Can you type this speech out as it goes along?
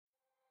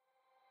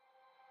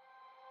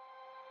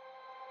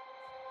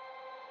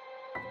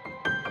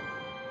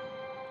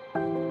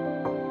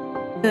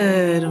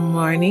Good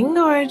morning,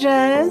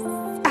 gorgeous.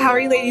 How are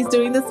you ladies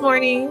doing this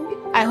morning?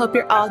 I hope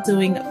you're all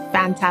doing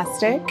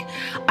fantastic.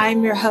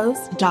 I'm your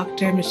host,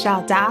 Dr.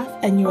 Michelle Daff,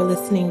 and you're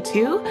listening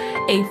to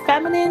a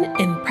Feminine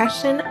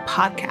Impression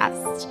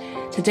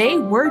podcast. Today,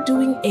 we're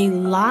doing a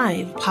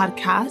live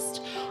podcast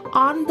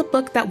on the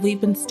book that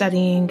we've been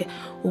studying,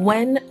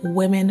 When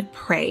Women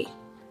Pray.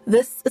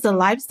 This is a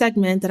live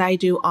segment that I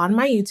do on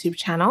my YouTube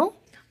channel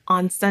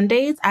on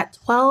Sundays at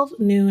 12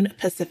 noon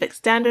Pacific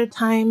Standard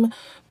Time,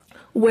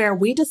 where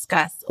we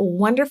discuss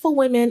wonderful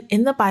women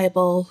in the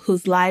Bible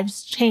whose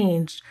lives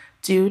changed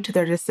due to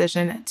their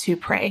decision to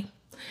pray.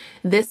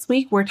 This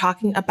week, we're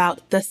talking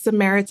about the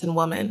Samaritan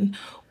woman,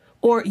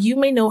 or you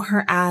may know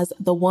her as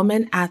the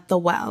woman at the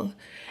well.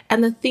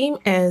 And the theme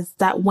is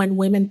that when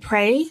women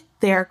pray,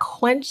 they are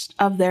quenched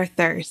of their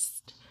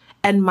thirst.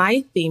 And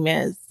my theme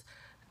is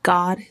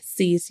God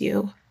sees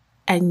you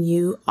and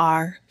you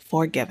are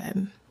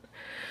forgiven.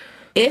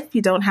 If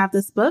you don't have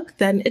this book,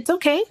 then it's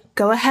okay.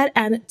 Go ahead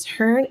and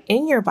turn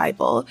in your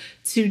Bible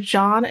to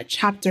John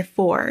chapter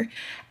 4,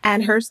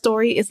 and her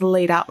story is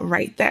laid out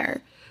right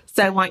there.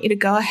 So I want you to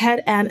go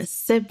ahead and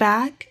sit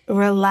back,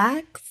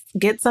 relax,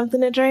 get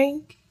something to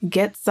drink,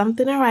 get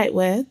something to write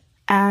with,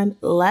 and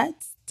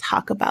let's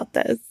talk about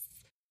this.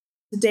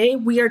 Today,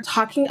 we are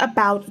talking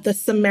about the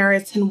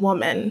Samaritan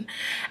woman,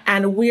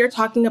 and we are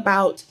talking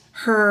about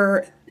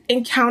her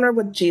encounter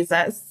with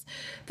Jesus.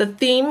 The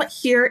theme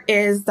here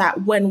is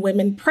that when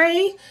women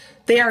pray,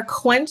 they are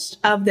quenched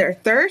of their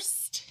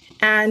thirst.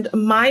 And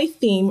my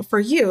theme for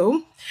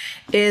you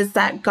is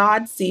that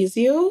God sees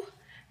you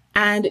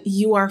and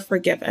you are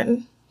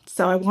forgiven.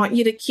 So I want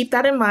you to keep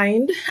that in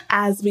mind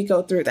as we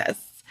go through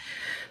this.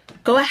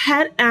 Go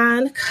ahead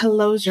and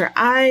close your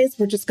eyes.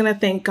 We're just going to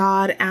thank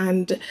God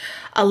and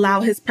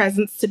allow His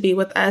presence to be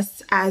with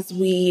us as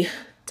we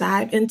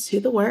dive into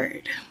the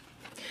Word.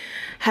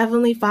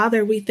 Heavenly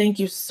Father, we thank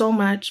you so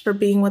much for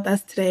being with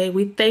us today.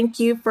 We thank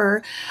you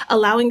for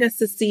allowing us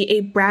to see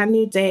a brand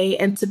new day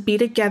and to be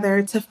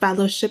together to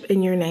fellowship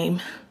in your name.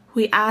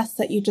 We ask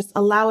that you just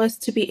allow us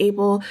to be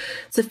able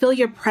to feel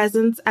your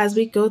presence as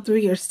we go through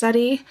your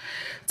study,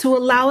 to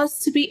allow us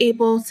to be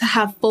able to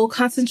have full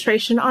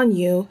concentration on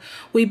you.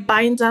 We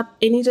bind up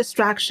any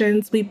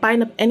distractions. We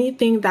bind up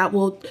anything that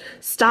will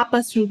stop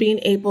us from being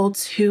able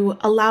to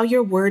allow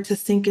your word to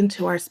sink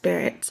into our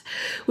spirit.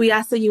 We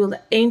ask that you will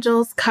let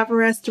angels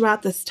cover us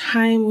throughout this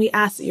time. We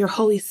ask that your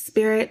Holy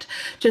Spirit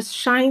just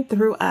shine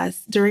through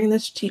us during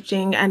this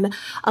teaching and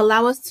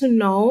allow us to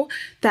know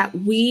that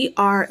we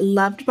are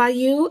loved by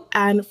you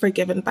and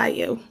forgiven by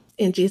you.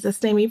 In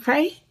Jesus' name we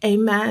pray.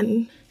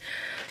 Amen.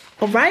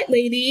 All right,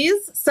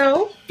 ladies.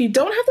 So if you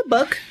don't have the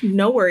book,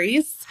 no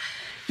worries.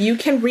 You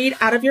can read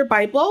out of your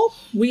Bible.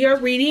 We are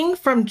reading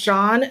from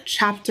John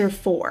chapter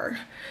 4.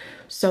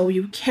 So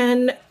you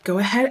can go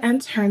ahead and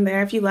turn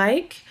there if you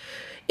like.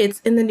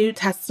 It's in the New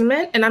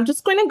Testament. And I'm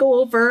just going to go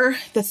over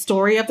the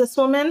story of this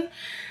woman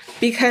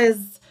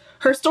because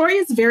her story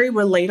is very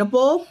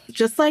relatable,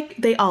 just like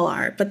they all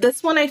are. But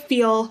this one, I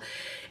feel,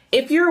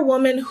 if you're a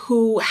woman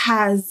who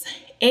has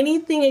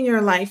anything in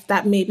your life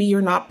that maybe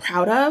you're not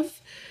proud of,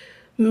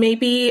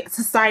 maybe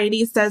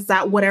society says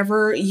that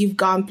whatever you've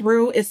gone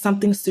through is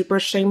something super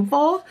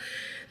shameful,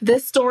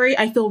 this story,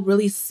 I feel,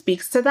 really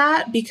speaks to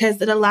that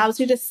because it allows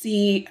you to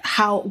see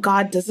how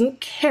God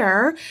doesn't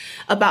care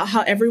about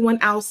how everyone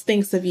else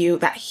thinks of you,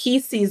 that He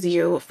sees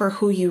you for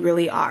who you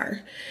really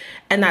are.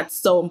 And that's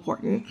so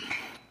important.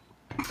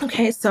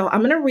 Okay, so I'm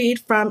going to read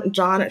from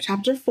John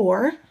chapter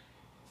 4.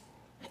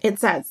 It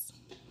says,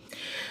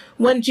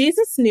 "When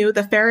Jesus knew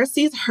the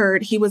Pharisees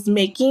heard he was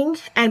making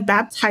and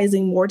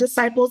baptizing more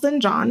disciples than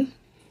John,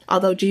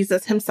 although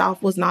Jesus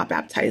himself was not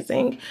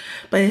baptizing,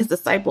 but his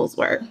disciples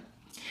were,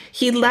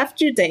 he left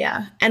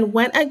Judea and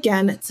went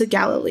again to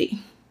Galilee.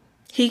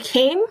 He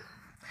came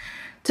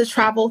to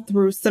travel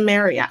through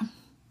Samaria.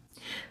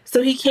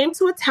 So he came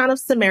to a town of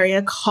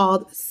Samaria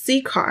called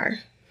Sychar,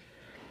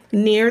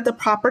 near the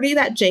property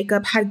that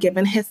Jacob had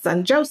given his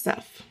son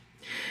Joseph.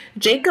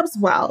 Jacob's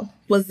well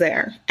was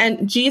there,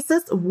 and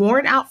Jesus,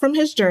 worn out from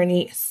his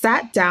journey,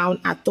 sat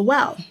down at the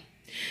well.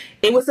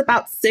 It was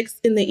about 6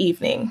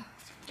 p.m.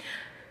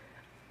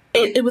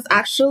 It was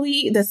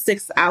actually the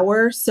 6th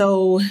hour,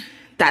 so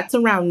that's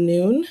around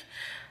noon.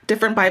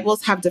 Different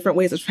Bibles have different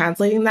ways of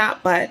translating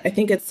that, but I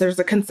think there's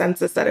a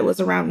consensus that it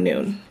was around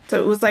noon.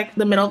 So it was like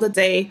the middle of the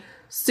day,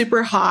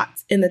 super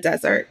hot in the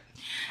desert.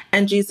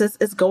 And Jesus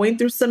is going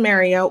through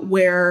Samaria,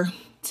 where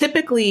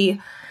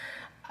typically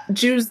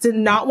Jews did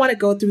not want to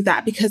go through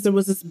that because there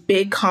was this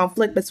big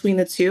conflict between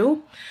the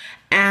two,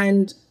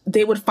 and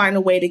they would find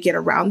a way to get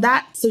around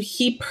that. So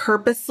he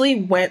purposely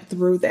went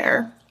through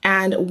there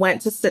and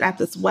went to sit at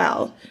this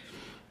well.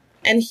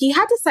 And he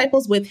had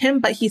disciples with him,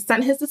 but he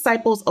sent his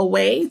disciples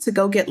away to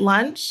go get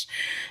lunch,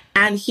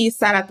 and he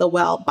sat at the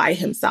well by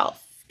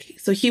himself.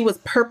 So he was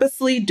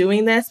purposely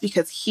doing this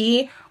because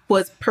he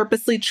was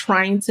purposely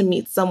trying to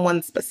meet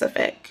someone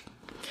specific.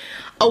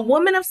 A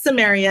woman of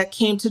Samaria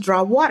came to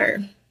draw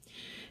water.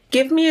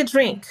 "Give me a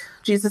drink,"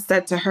 Jesus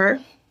said to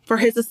her, for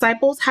his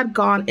disciples had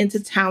gone into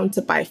town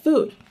to buy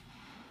food.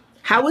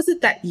 How is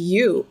it that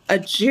you, a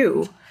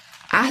Jew,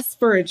 ask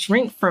for a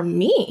drink from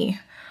me,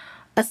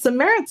 a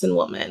Samaritan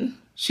woman?"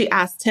 she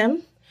asked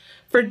him.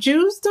 "For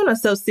Jews don't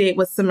associate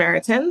with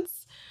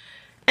Samaritans."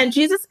 And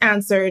Jesus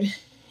answered,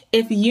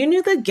 "If you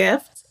knew the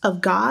gift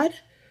of God,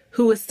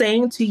 who was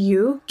saying to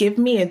you, 'Give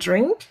me a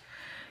drink,'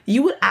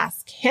 you would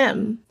ask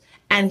him,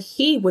 and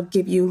he would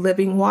give you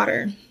living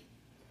water."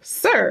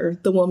 "Sir,"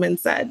 the woman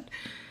said,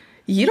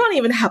 "you don't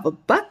even have a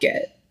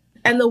bucket,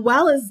 and the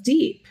well is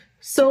deep.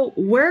 So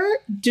where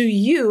do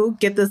you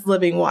get this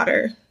living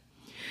water?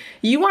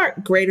 You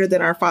aren't greater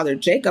than our father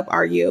Jacob,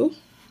 are you?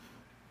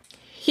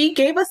 He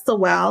gave us the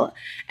well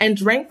and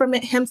drank from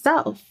it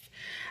himself,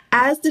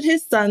 as did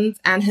his sons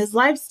and his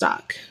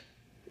livestock."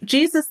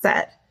 Jesus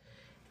said,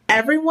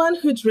 "Everyone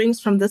who drinks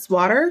from this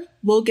water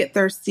will get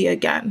thirsty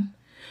again.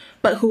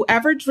 But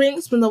whoever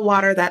drinks from the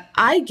water that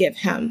I give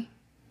him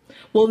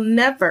will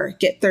never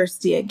get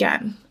thirsty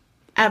again,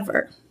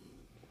 ever.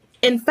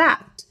 In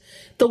fact,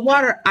 the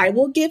water I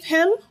will give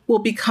him will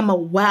become a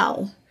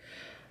well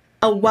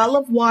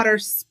of water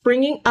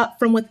springing up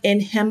from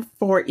within him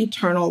for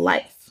eternal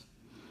life."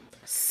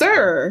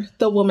 "Sir,"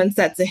 the woman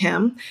said to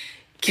him,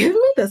 "give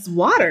me this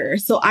water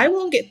so I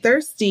won't get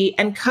thirsty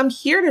and come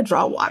here to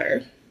draw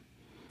water."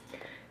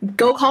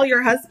 "Go call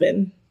your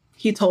husband,"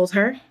 he told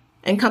her,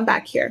 "and come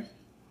back here."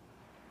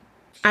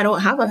 "I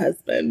don't have a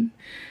husband,"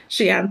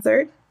 she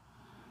answered.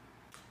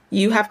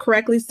 "You have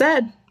correctly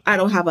said, 'I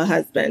don't have a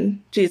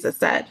husband,'" Jesus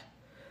said,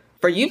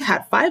 "for you've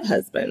had 5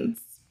 husbands,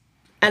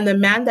 and the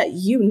man that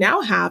you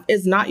now have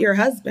is not your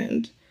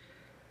husband.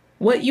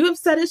 What you have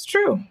said is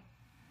true."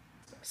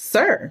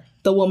 "Sir,"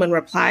 the woman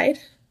replied,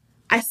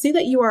 "I see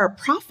that you are a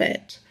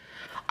prophet.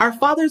 Our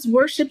fathers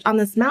worshipped on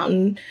this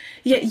mountain,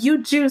 yet you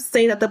Jews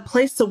say that the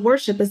place to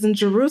worship is in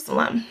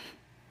Jerusalem."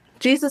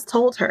 Jesus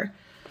told her,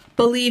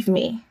 "Believe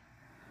me,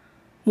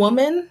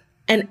 woman,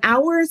 an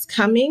hour is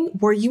coming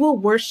where you will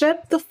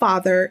worship the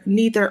Father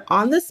neither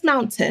on this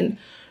mountain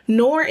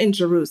nor in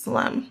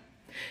Jerusalem.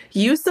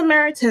 You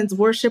Samaritans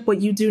worship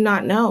what you do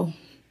not know.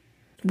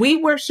 We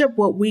worship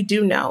what we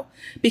do know,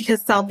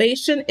 because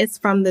salvation is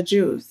from the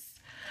Jews.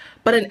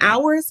 But an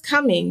hour is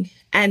coming,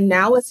 and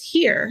now is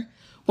here,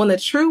 when the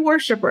true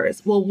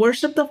worshipers will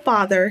worship the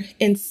Father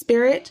in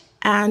spirit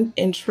and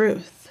in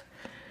truth.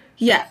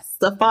 Yes,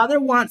 the Father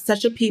wants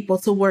such a people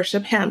to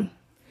worship him.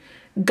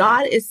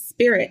 God is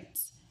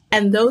spirit,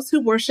 and those who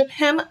worship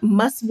him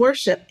must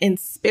worship in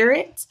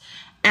spirit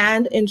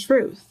and in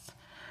truth."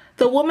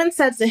 The woman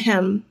said to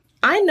him,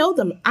 I know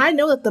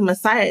that the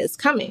Messiah is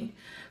coming,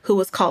 who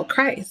is called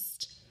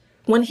Christ.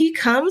 When he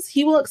comes,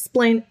 he will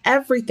explain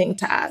everything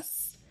to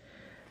us."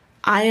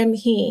 "I am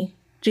he,"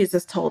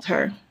 Jesus told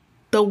her,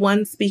 "the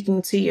one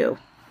speaking to you."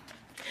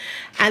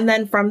 And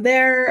then from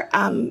there,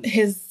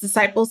 his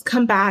disciples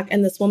come back,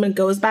 and this woman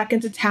goes back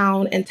into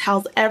town and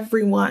tells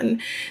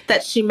everyone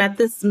that she met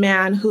this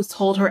man who's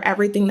told her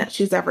everything that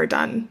she's ever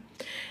done.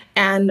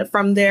 And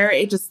from there,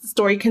 the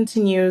story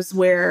continues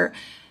where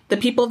the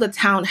people of the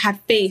town had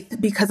faith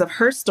because of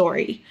her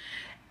story.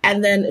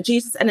 And then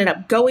Jesus ended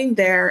up going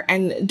there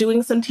and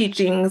doing some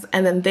teachings,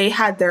 and then they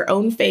had their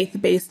own faith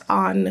based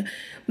on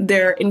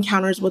their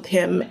encounters with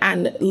him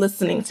and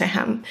listening to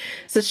him.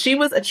 So she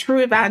was a true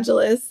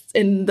evangelist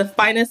in the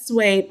finest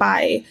way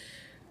by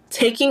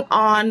taking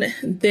on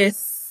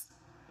this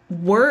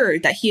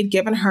word that he had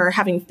given her,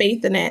 having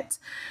faith in it,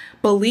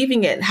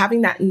 believing it,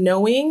 having that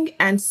knowing,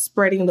 and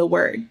spreading the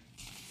word.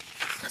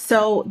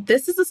 So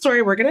this is the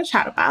story we're going to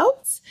chat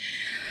about.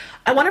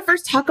 I want to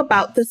first talk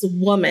about this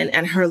woman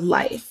and her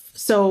life.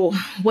 So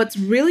what's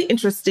really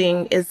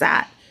interesting is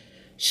that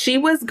she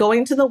was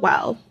going to the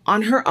well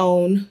on her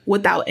own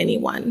without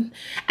anyone.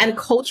 And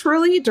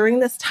culturally, during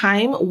this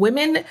time,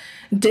 women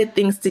did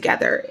things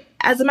together.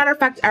 As a matter of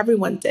fact,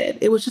 everyone did.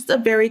 It was just a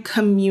very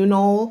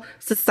communal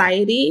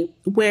society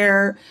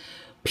where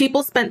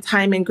people spent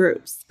time in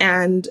groups,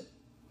 and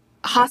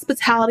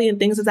hospitality and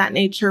things of that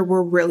nature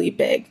were really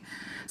big.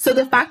 So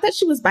the fact that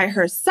she was by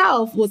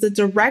herself was a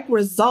direct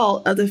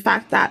result of the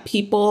fact that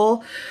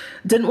people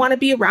didn't want to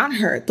be around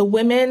her. The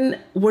women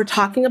were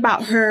talking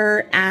about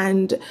her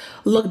and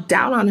looked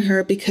down on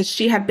her because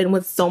she had been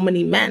with so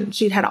many men.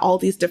 She'd had all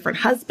these different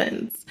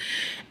husbands.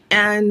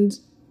 And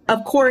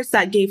of course,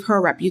 that gave her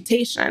a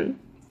reputation.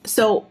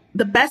 So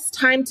the best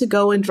time to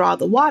go and draw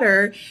the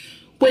water,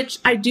 which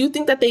I do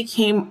think that they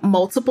came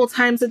multiple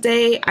times a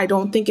day. I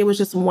don't think it was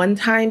just one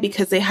time,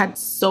 because they had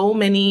so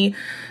many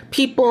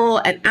people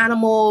and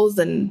animals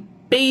and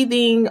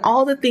bathing,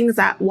 all the things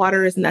that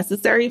water is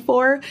necessary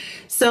for.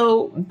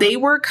 So they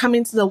were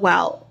coming to the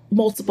well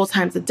multiple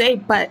times a day,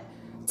 but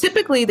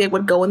typically they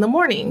would go in the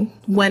morning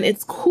when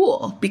it's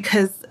cool,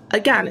 because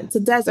again, it's a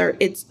desert.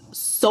 It's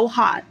so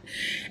hot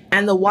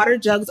and the water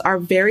jugs are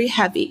very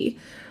heavy.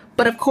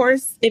 But of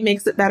course, it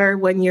makes it better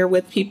when you're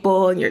with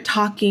people and you're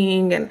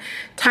talking and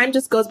time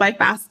just goes by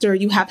faster.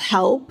 You have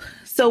help.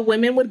 So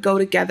women would go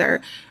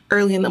together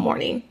early in the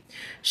morning.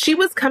 She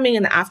was coming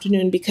in the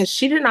afternoon because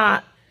she did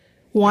not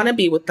want to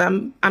be with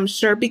them. I'm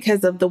sure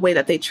because of the way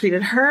that they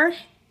treated her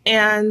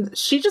And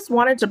she just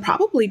wanted to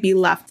probably be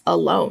left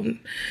alone.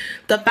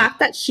 The fact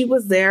that she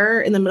was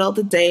there in the middle of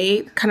the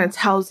day kind of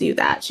tells you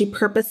that she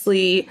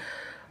purposely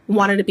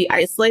wanted to be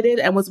isolated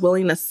and was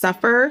willing to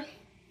suffer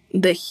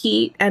the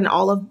heat and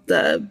all of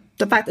the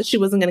fact that she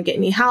wasn't going to get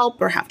any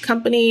help or have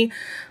company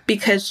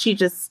because she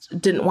just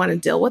didn't want to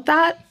deal with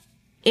that.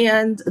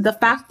 And the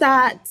fact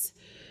that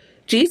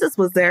Jesus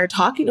was there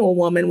talking to a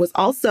woman was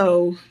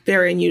also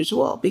very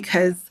unusual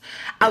because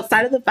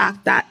outside of the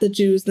fact that the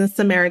Jews and the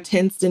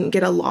Samaritans didn't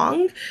get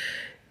along,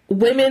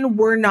 women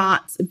were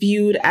not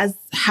viewed as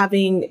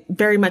having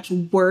very much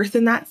worth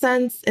in that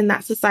sense in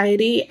that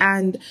society.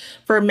 And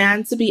for a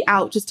man to be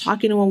out just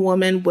talking to a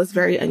woman was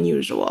very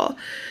unusual.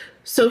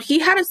 So he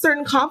had a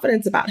certain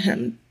confidence about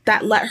him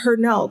that let her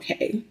know,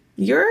 okay,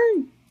 you're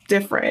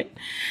different.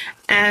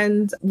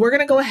 And we're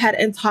going to go ahead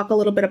and talk a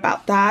little bit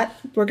about that.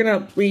 We're going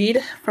to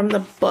read from the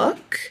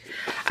book.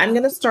 I'm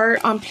going to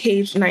start on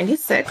page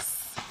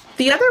 96.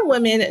 The other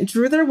women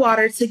drew their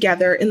water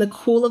together in the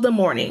cool of the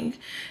morning.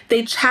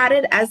 They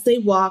chatted as they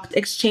walked,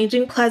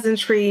 exchanging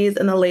pleasantries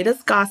and the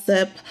latest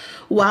gossip,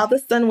 while the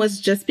sun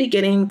was just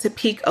beginning to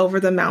peek over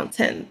the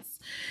mountains.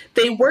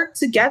 They worked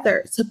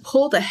together to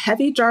pull the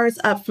heavy jars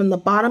up from the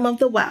bottom of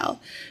the well,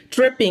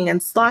 dripping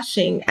and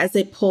sloshing as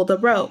they pulled the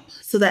rope,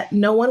 so that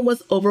no one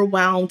was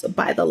overwhelmed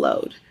by the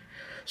load.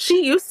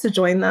 She used to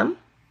join them,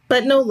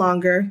 but no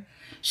longer.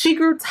 She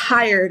grew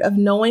tired of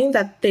knowing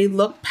that they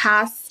looked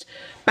past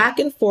back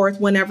and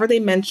forth whenever they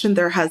mentioned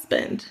their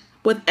husband.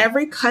 With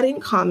every cutting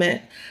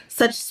comment,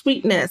 such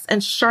sweetness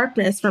and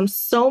sharpness from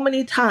so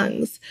many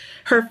tongues,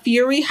 her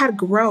fury had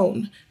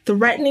grown,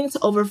 threatening to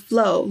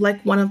overflow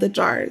like one of the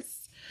jars.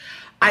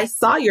 I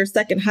saw your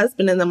second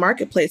husband in the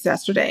marketplace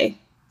yesterday.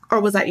 Or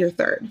was that your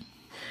third?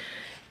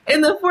 In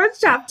the 4th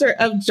chapter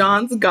of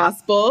John's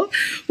Gospel,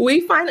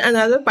 we find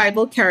another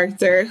Bible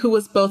character who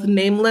was both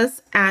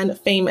nameless and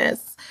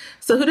famous.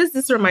 So who does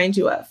this remind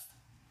you of?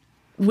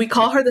 We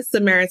call her the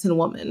Samaritan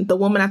woman, the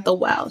woman at the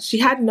well. She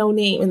had no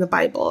name in the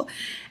Bible.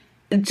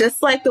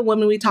 Just like the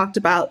woman we talked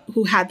about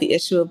who had the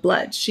issue of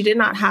blood, she did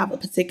not have a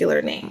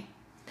particular name,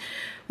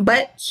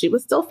 but she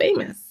was still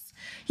famous.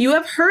 You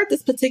have heard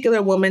this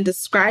particular woman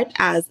described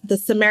as the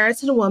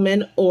Samaritan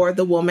woman or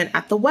the woman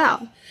at the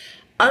well.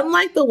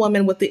 Unlike the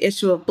woman with the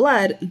issue of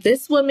blood,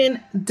 this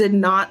woman did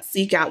not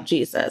seek out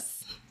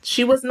Jesus.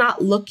 She was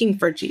not looking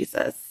for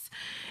Jesus.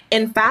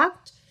 In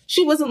fact,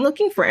 she wasn't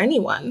looking for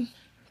anyone.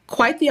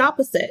 Quite the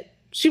opposite.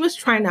 She was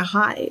trying to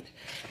hide.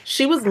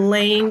 She was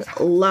laying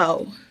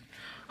low,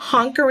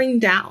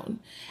 hunkering down,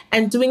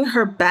 and doing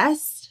her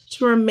best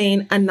to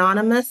remain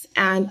anonymous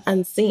and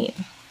unseen.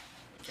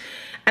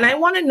 And I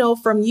want to know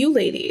from you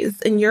ladies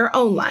in your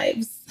own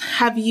lives,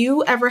 have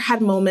you ever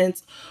had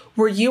moments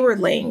where you were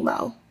laying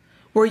low,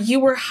 where you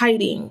were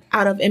hiding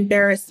out of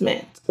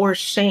embarrassment or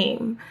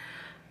shame?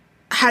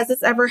 Has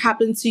this ever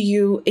happened to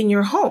you in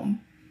your home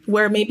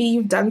where maybe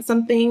you've done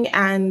something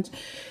and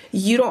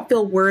you don't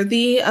feel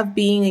worthy of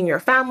being in your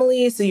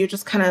family? So you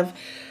just kind of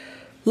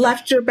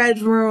left your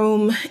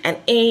bedroom and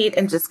ate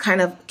and just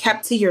kind of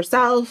kept to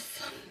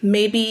yourself,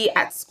 maybe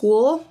at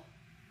school,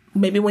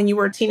 maybe when you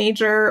were a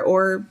teenager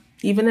or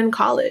even in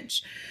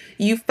college.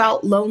 You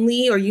felt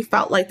lonely or you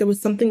felt like there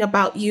was something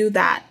about you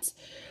that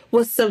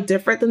was so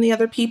different than the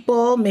other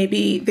people.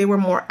 Maybe they were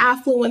more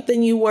affluent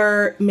than you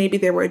were. Maybe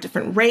they were a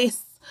different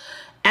race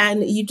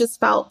and you just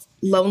felt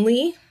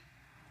lonely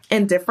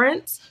and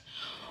different.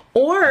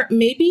 Or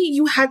maybe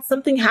you had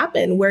something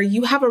happen where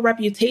you have a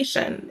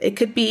reputation. It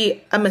could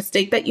be a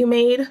mistake that you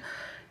made.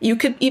 You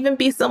could even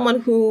be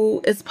someone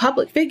who is a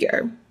public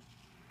figure,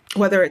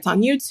 whether it's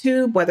on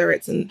YouTube, whether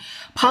it's in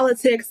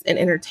politics and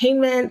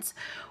entertainment,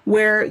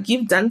 where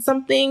you've done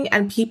something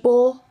and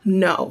people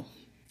know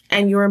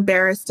and you're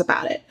embarrassed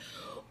about it.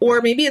 Or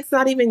maybe it's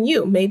not even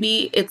you.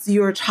 Maybe it's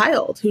your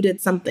child who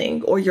did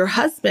something or your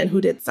husband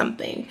who did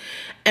something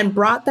and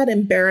brought that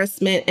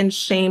embarrassment and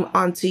shame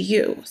onto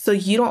you. So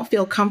you don't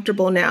feel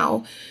comfortable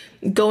now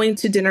going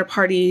to dinner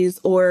parties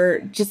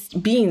or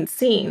just being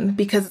seen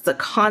because it's a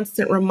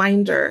constant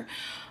reminder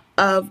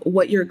of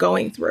what you're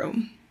going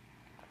through.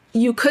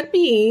 You could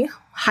be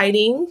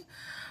hiding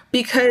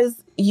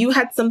because you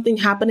had something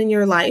happen in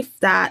your life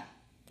that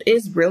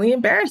is really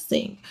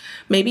embarrassing.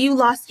 Maybe you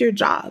lost your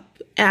job,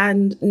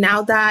 and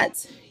now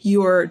that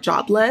you're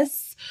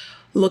jobless,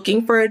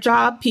 looking for a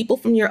job, people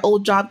from your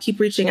old job keep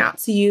reaching out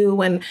to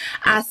you and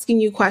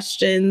asking you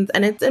questions,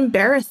 and it's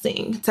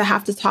embarrassing to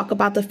have to talk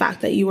about the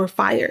fact that you were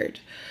fired.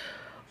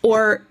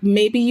 Or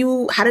maybe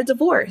you had a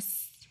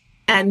divorce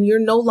and you're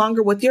no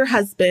longer with your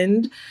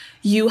husband.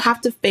 You have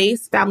to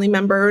face family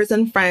members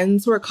and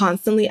friends who are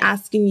constantly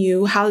asking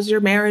you, how's your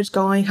marriage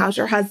going? How's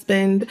your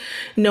husband?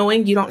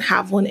 Knowing you don't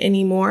have one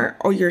anymore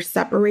or you're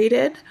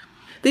separated.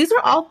 These are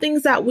all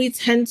things that we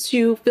tend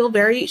to feel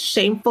very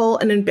shameful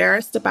and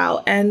embarrassed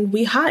about, and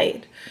we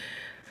hide.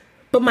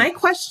 But my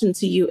question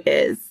to you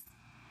is,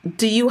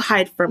 do you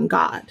hide from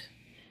God?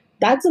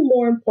 That's a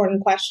more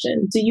important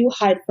question. Do you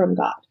hide from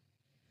God?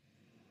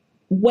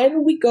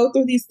 When we go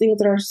through these things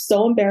that are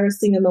so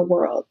embarrassing in the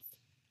world,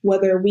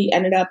 whether we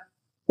ended up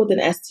with an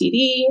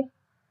STD,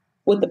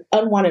 with the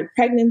unwanted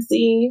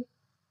pregnancy,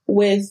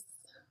 with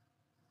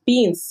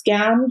being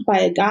scammed by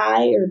a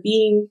guy or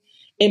being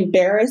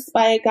embarrassed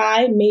by a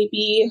guy.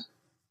 Maybe,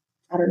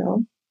 I don't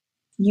know,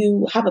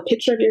 you have a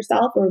picture of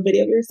yourself or a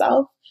video of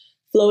yourself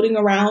floating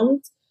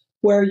around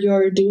where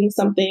you're doing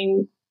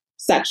something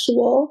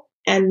sexual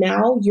and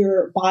now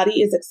your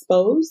body is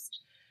exposed.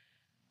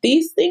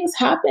 These things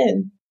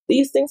happen.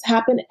 These things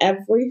happen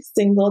every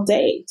single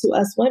day to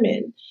us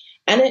women.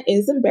 And it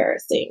is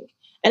embarrassing.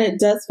 And it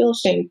does feel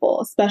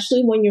shameful,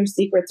 especially when your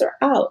secrets are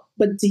out.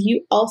 But do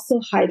you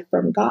also hide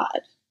from God?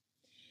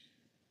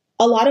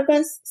 A lot of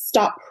us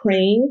stop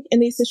praying in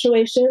these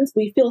situations.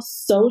 We feel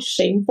so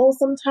shameful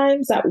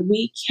sometimes that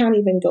we can't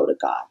even go to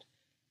God.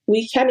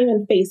 We can't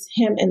even face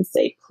Him and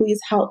say,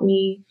 please help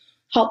me,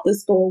 help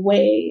this go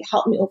away,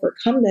 help me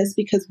overcome this,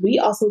 because we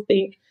also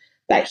think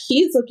that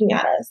He's looking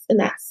at us in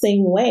that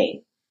same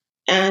way.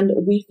 And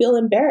we feel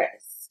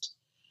embarrassed.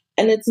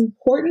 And it's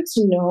important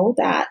to know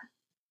that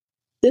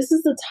this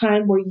is the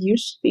time where you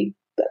should be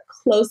the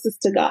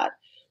closest to God,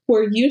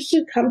 where you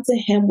should come to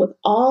Him with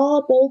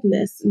all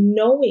boldness,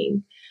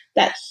 knowing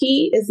that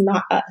He is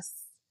not us.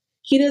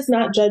 He does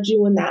not judge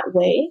you in that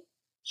way.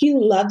 He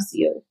loves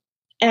you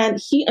and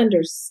He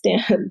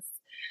understands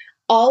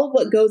all of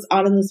what goes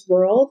on in this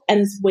world and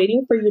is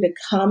waiting for you to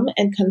come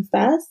and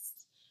confess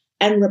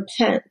and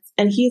repent.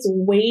 And He's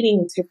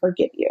waiting to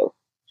forgive you.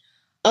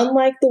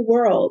 Unlike the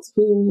world,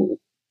 who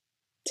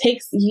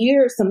takes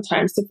years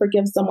sometimes to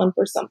forgive someone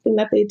for something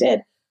that they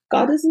did,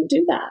 God doesn't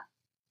do that.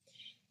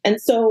 And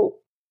so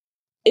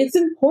it's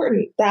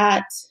important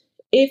that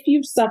if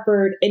you've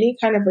suffered any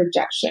kind of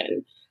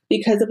rejection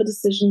because of a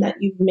decision that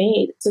you've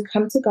made, to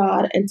come to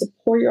God and to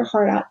pour your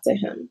heart out to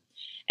Him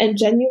and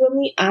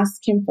genuinely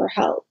ask Him for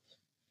help.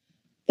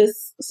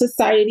 This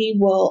society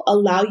will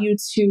allow you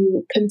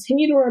to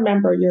continue to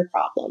remember your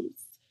problems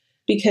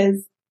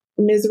because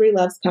misery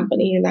loves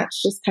company, and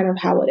that's just kind of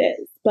how it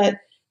is. But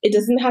it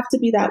doesn't have to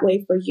be that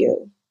way for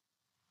you.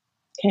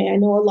 Okay, I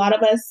know a lot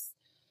of us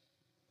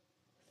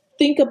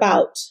think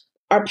about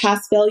our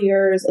past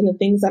failures and the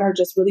things that are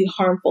just really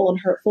harmful and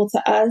hurtful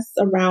to us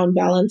around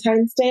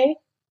Valentine's Day.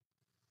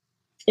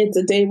 It's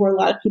a day where a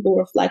lot of people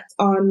reflect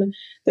on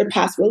their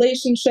past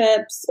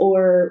relationships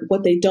or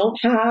what they don't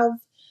have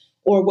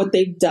or what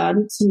they've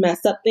done to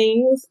mess up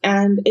things.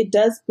 And it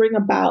does bring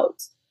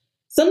about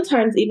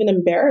sometimes even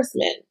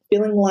embarrassment,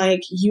 feeling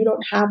like you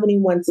don't have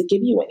anyone to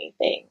give you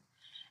anything,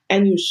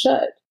 and you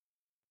should.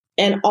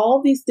 And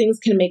all these things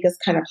can make us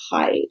kind of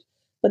hide.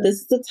 But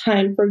this is the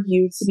time for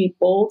you to be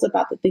bold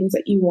about the things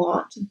that you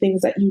want, the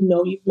things that you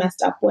know you've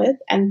messed up with,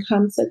 and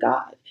come to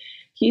God.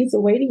 He's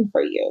waiting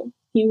for you.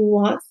 He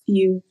wants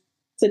you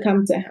to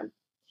come to Him.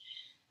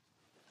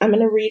 I'm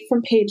going to read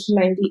from page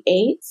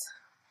 98.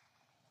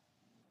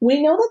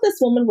 We know that this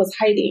woman was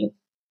hiding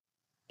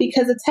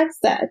because the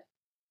text said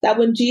that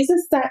when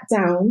Jesus sat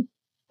down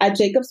at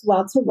Jacob's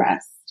well to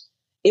rest,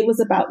 it was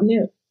about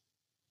noon.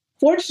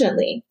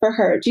 Fortunately for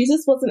her,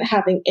 Jesus wasn't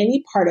having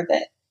any part of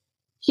it.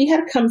 He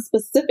had come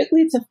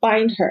specifically to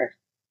find her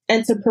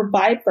and to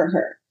provide for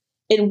her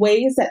in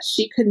ways that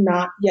she could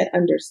not yet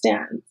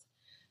understand,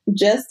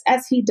 just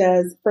as He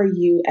does for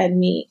you and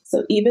me.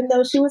 So even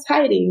though she was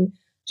hiding,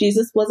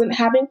 Jesus wasn't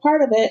having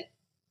part of it.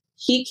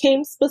 He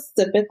came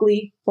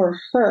specifically for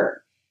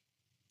her,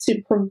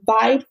 to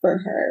provide for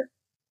her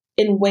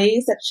in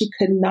ways that she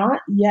could not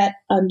yet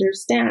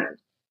understand,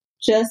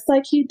 just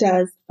like He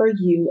does for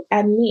you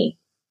and me.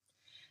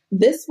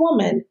 This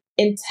woman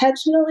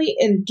intentionally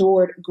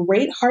endured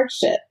great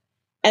hardship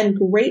and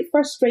great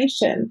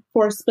frustration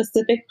for a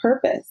specific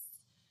purpose.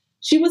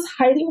 She was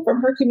hiding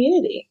from her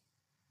community.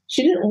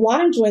 She didn't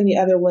want to join the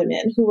other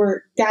women who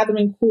were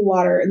gathering cool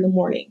water in the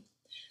morning.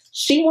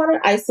 She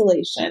wanted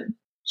isolation.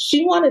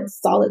 She wanted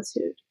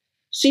solitude.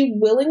 She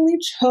willingly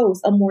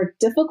chose a more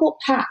difficult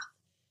path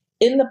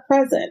in the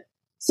present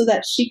so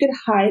that she could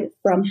hide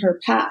from her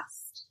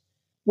past.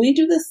 We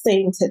do the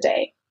same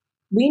today.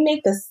 We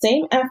make the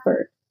same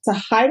effort to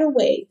hide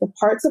away the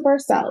parts of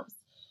ourselves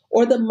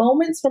or the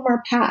moments from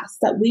our past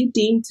that we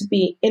deem to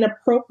be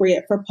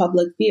inappropriate for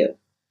public view.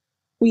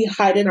 We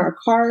hide in our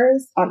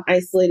cars on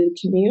isolated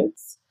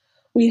commutes.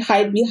 We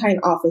hide behind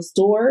office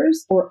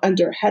doors or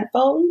under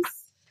headphones.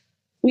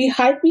 We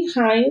hide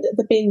behind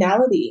the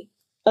banality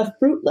of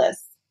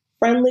fruitless,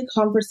 friendly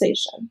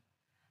conversation.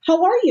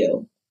 How are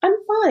you? I'm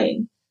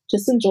fine.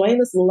 Just enjoying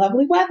this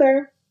lovely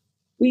weather.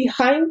 We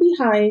hide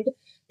behind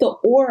the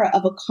aura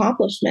of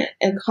accomplishment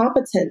and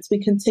competence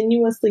we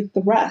continuously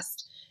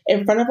thrust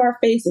in front of our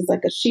faces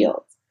like a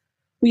shield.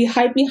 We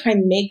hide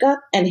behind makeup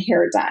and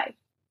hair dye.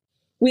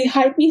 We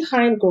hide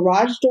behind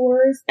garage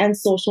doors and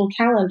social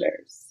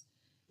calendars.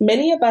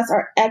 Many of us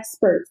are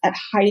experts at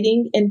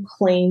hiding in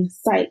plain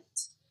sight.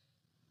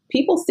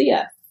 People see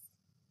us.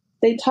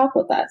 They talk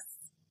with us.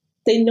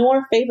 They know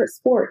our favorite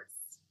sports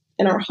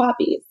and our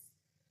hobbies,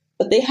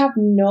 but they have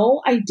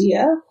no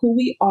idea who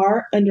we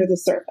are under the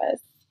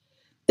surface.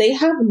 They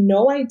have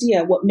no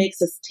idea what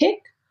makes us tick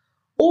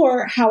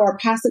or how our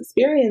past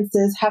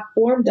experiences have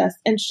formed us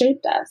and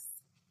shaped us.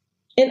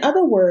 In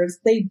other words,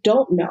 they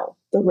don't know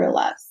the real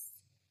us.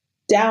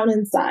 down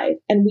inside,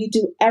 and we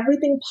do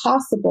everything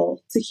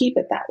possible to keep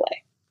it that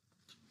way.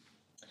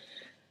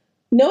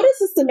 Notice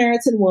the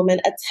Samaritan woman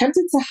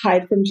attempted to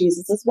hide from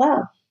Jesus as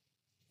well.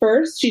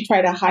 First, she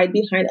tried to hide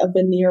behind a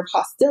veneer of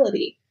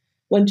hostility.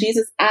 When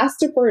Jesus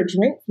asked her for a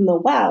drink from the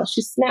well,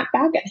 she snapped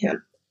back at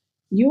him.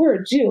 You are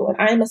a Jew, and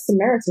I am a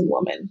Samaritan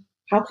woman.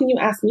 How can you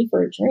ask me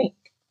for a drink?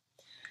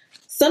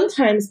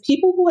 Sometimes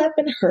people who have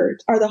been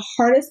hurt are the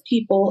hardest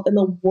people in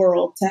the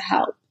world to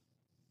help.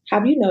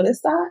 Have you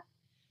noticed that?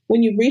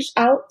 When you reach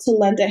out to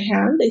lend a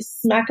hand, they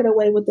smack it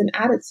away with an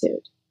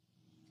attitude.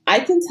 I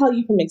can tell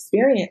you from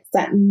experience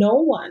that no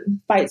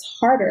one fights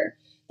harder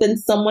than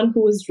someone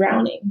who is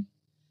drowning.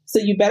 So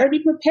you better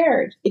be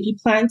prepared if you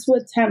plan to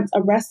attempt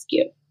a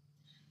rescue.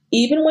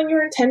 Even when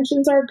your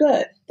intentions are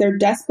good, their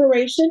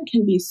desperation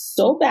can be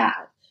so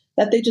bad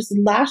that they just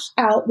lash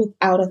out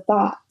without a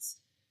thought.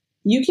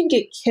 You can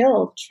get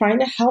killed trying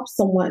to help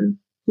someone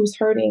who's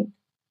hurting.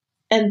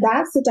 And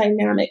that's the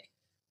dynamic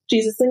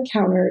Jesus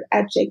encountered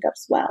at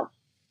Jacob's well.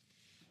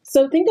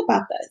 So think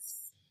about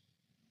this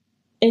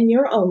in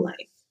your own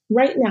life,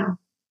 right now,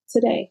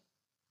 today.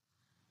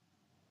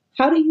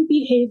 How do you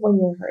behave when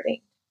you're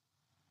hurting?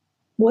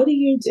 What do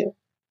you do?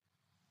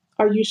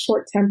 Are you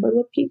short-tempered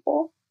with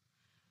people?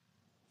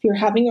 If you're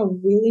having a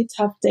really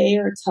tough day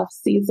or a tough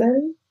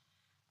season,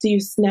 do you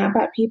snap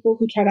at people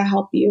who try to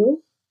help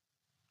you?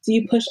 Do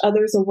you push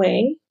others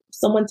away? If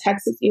someone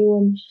texts you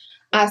and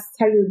asks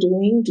how you're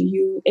doing, do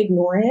you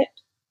ignore it?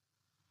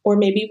 Or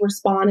maybe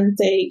respond and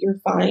say, you're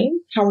fine,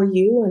 how are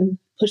you? And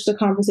push the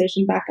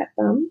conversation back at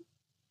them.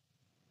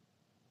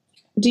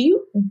 Do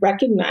you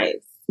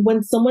recognize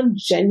when someone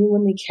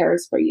genuinely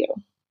cares for you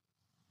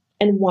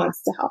and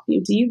wants to help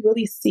you? Do you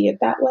really see it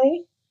that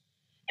way?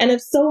 And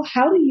if so,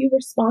 how do you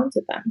respond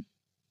to them?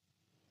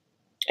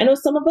 I know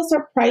some of us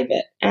are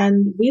private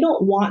and we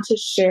don't want to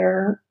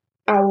share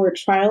our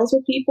trials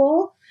with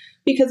people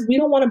because we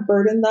don't want to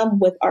burden them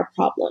with our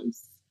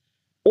problems,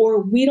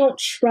 or we don't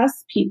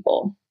trust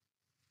people.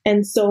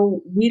 And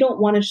so we don't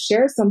want to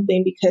share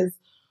something because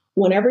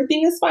when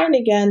everything is fine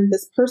again,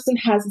 this person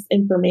has this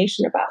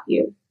information about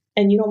you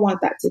and you don't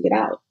want that to get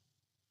out.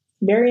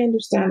 Very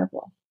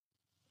understandable.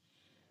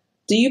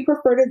 Do you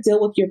prefer to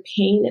deal with your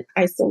pain in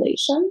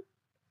isolation?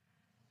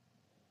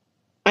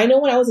 I know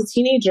when I was a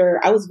teenager,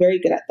 I was very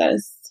good at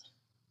this.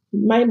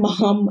 My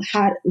mom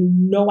had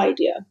no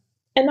idea,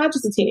 and not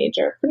just a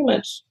teenager, pretty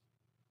much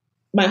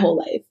my whole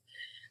life,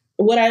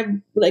 what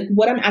I'm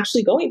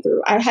actually going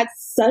through. I had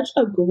such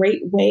a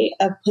great way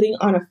of putting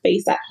on a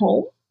face at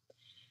home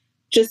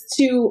just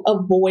to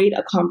avoid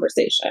a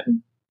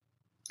conversation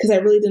because I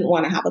really didn't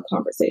want to have a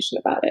conversation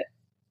about it.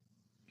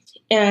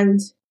 And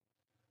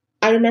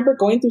I remember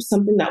going through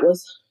something that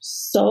was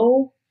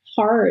so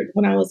hard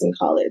when I was in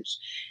college,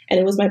 and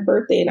it was my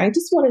birthday, and I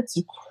just wanted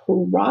to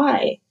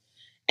cry.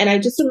 And I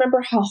just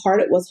remember how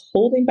hard it was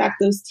holding back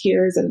those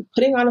tears and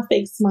putting on a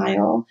fake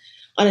smile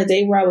on a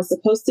day where I was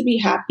supposed to be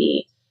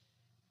happy.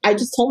 I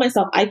just told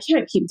myself, I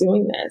can't keep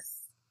doing this.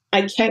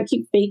 I can't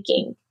keep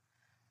faking.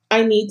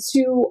 I need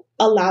to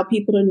allow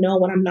people to know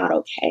when I'm not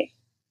okay.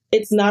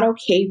 It's not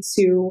okay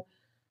to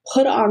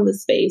put on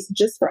this face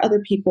just for other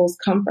people's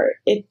comfort.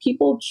 If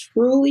people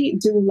truly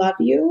do love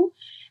you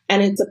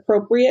and it's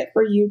appropriate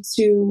for you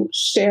to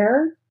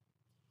share,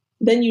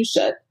 then you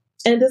should.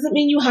 And it doesn't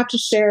mean you have to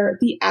share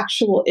the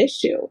actual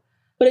issue,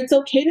 but it's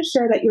okay to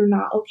share that you're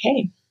not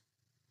okay.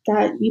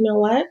 That, you know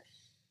what?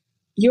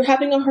 You're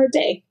having a hard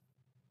day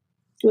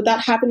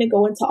without having to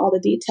go into all the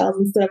details,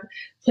 instead of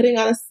putting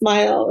on a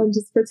smile and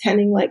just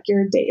pretending like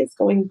your day is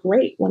going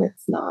great when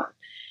it's not.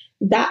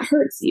 That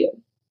hurts you.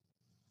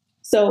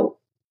 So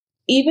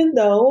even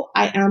though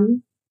I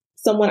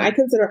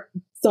consider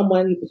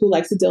someone who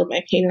likes to deal with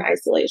my pain in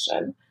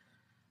isolation,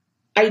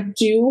 I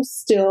do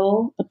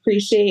still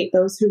appreciate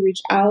those who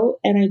reach out,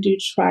 and I do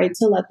try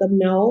to let them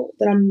know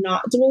that I'm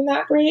not doing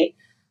that great,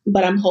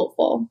 but I'm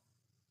hopeful,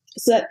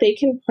 so that they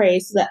can pray,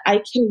 so that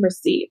I can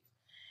receive.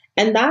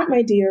 And that,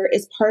 my dear,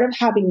 is part of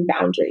having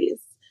boundaries.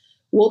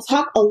 We'll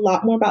talk a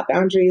lot more about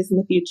boundaries in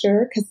the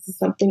future because this is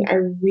something I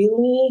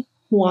really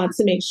want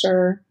to make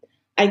sure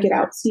I get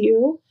out to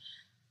you.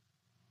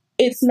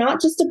 It's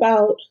not just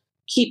about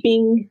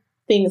keeping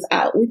things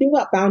out. We think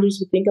about boundaries,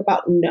 we think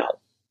about no,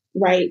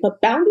 right?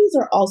 But boundaries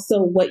are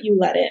also what you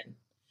let in.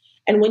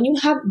 And when you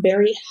have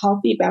very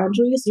healthy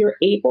boundaries, you're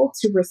able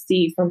to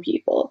receive from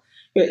people.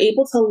 You're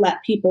able to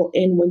let people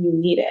in when you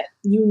need it.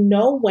 You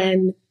know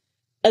when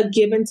a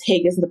give and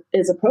take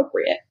is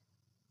appropriate.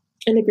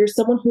 And if you're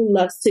someone who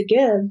loves to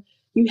give,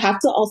 you have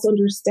to also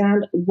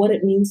understand what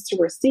it means to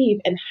receive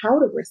and how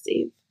to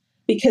receive,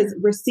 because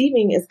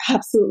receiving is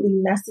absolutely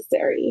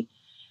necessary.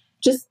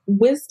 Just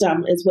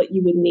wisdom is what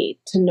you would need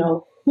to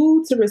know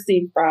who to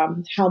receive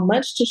from, how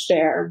much to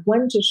share,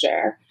 when to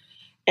share,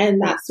 and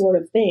that sort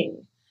of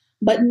thing.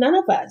 But none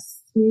of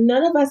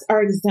us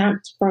are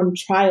exempt from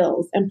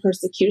trials and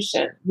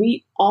persecution.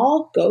 We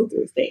all go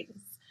through things.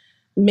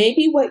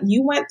 Maybe what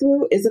you went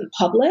through isn't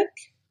public,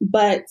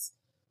 but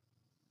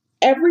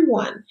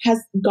everyone has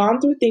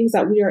gone through things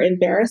that we are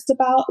embarrassed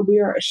about,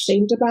 we are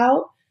ashamed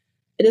about,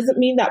 It doesn't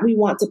mean that we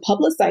want to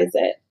publicize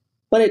it,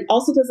 but it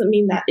also doesn't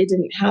mean that it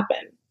didn't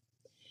happen.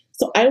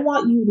 So I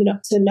want you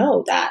to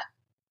know that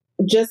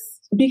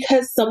just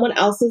because someone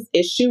else's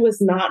issue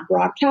is not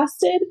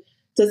broadcasted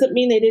doesn't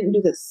mean they didn't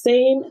do the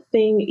same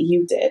thing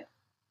you did.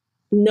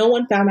 No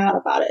one found out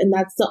about it, and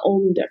that's the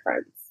only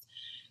difference.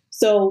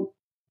 So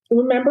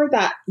remember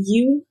that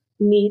you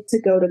need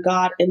to go to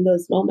God in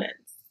those moments.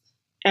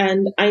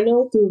 And I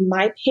know through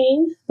my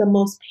pain, the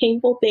most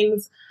painful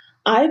things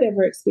I've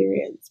ever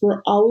experienced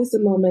were always the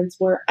moments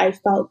where I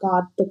felt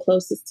God the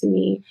closest to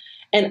me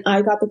and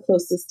I got the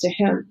closest to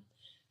him,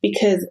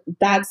 because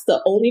that's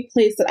the only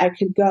place that I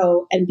could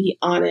go and be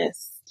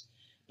honest,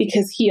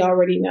 because he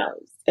already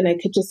knows. And I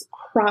could just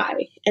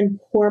cry and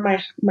pour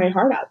my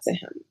heart out to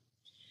him.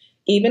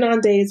 Even on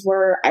days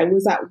where I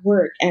was at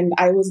work and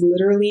I was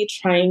literally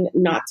trying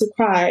not to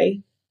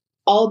cry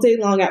all day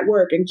long at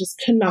work and just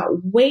could not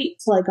wait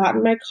till I got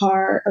in my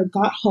car or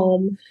got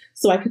home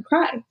so I could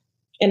cry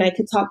and I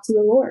could talk to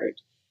the Lord,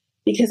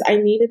 because I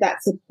needed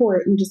that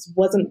support and just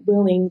wasn't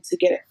willing to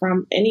get it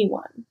from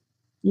anyone.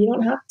 You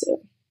don't have to.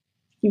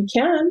 You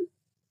can,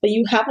 but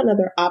you have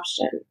another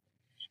option,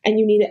 and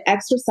you need to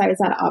exercise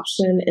that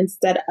option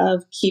instead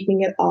of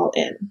keeping it all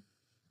in.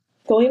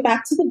 Going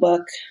back to the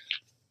book,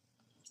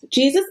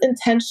 Jesus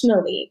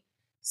intentionally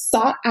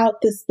sought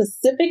out this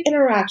specific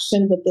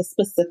interaction with this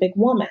specific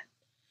woman.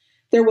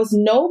 There was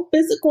no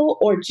physical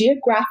or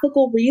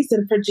geographical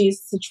reason for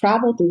Jesus to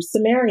travel through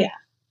Samaria.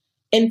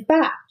 In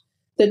fact,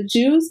 the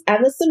Jews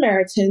and the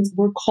Samaritans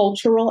were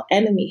cultural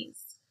enemies.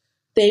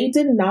 They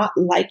did not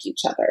like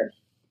each other,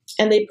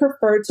 and they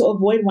preferred to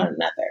avoid one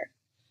another.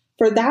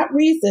 For that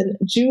reason,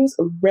 Jews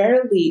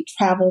rarely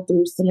traveled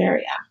through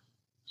Samaria.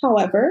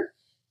 However,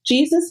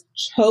 Jesus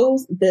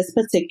chose this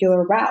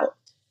particular route.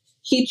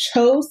 He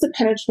chose to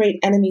penetrate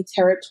enemy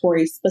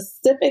territory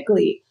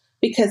specifically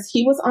because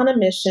he was on a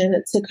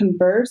mission to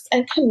converse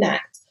and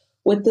connect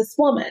with this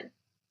woman.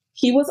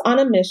 He was on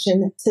a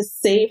mission to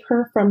save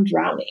her from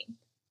drowning.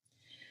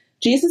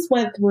 Jesus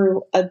went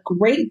through a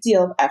great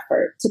deal of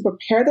effort to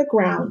prepare the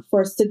ground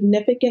for a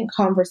significant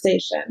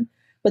conversation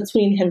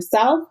between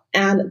himself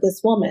and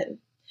this woman.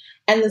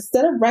 And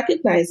instead of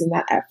recognizing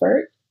that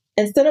effort,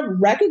 instead of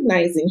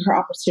recognizing her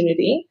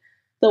opportunity,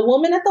 the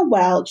woman at the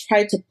well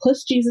tried to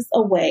push Jesus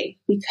away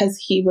because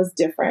he was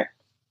different.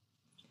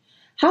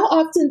 How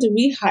often do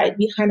we hide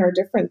behind our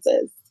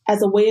differences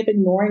as a way of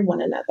ignoring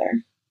one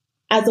another,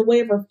 as a way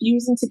of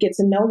refusing to get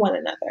to know one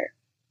another?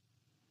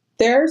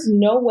 There's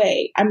no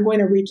way I'm going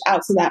to reach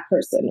out to that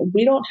person.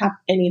 We don't have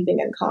anything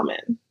in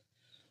common.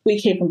 We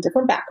came from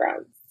different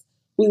backgrounds.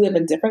 We live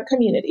in different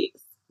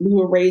communities. We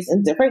were raised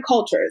in different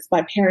cultures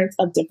by parents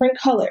of different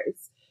colors.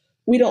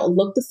 We don't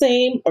look the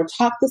same or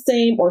talk the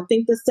same or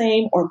think the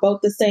same or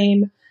vote the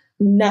same.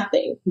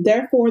 Nothing.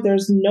 Therefore,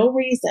 there's no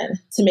reason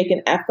to make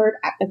an effort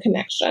at the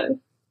connection.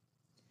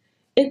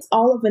 It's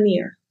all a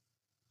veneer,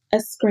 a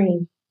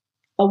screen,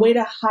 a way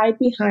to hide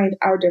behind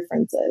our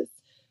differences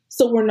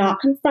so we're not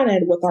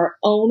confronted with our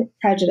own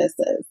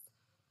prejudices,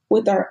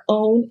 with our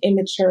own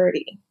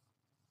immaturity.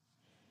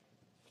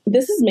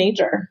 This is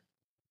major,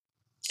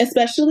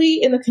 especially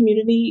in the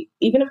community,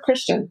 even of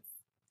Christians.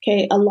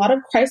 Okay, a lot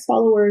of Christ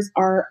followers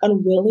are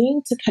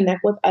unwilling to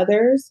connect with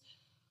others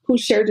who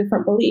share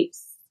different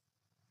beliefs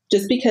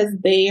just because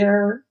they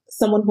are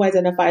someone who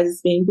identifies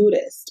as being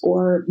Buddhist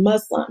or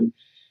Muslim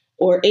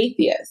or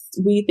atheist.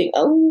 We think,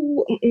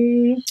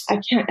 I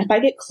can't. If I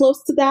get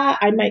close to that,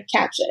 I might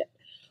catch it.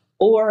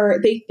 Or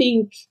they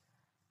think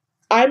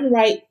I'm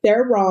right,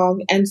 they're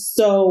wrong, and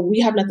so we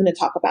have nothing to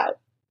talk about.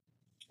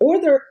 Or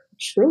they're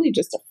truly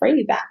just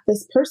afraid that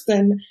this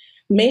person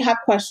may have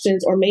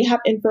questions or may have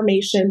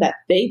information that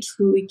they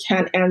truly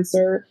can't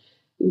answer.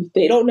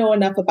 They don't know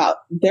enough about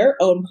their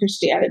own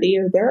Christianity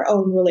or their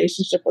own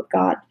relationship with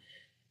God.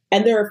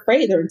 And they're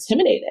afraid, they're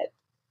intimidated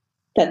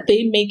that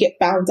they may get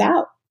found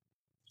out.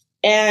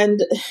 And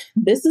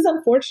this is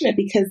unfortunate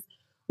because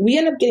we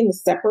end up getting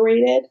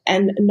separated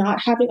and not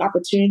having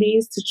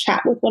opportunities to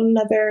chat with one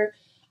another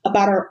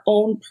about our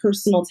own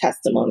personal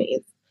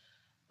testimonies,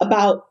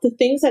 about the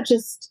things that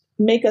just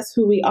make us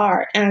who we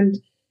are. And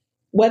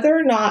whether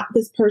or not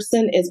this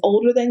person is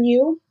older than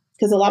you,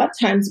 because a lot of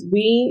times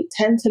we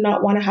tend to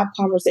not want to have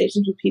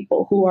conversations with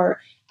people who are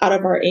out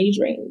of our age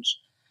range.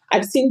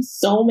 I've seen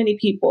so many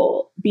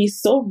people be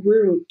so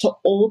rude to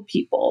old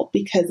people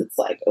because it's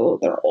like, oh,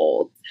 they're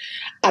old.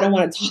 I don't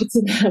want to talk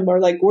to them. Or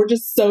like, we're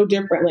just so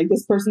different. Like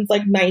this person's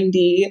like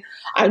 90.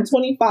 I'm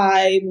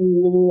 25.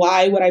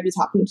 Why would I be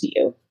talking to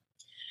you?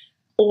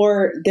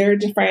 Or they're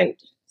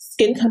different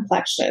skin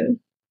complexion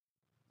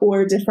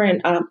or a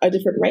different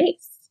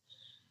race.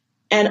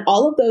 And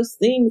all of those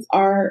things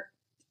are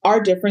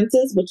our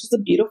differences, which is a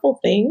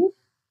beautiful thing.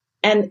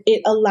 And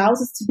it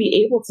allows us to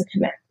be able to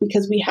connect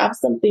because we have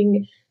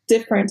something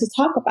different to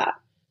talk about.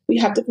 We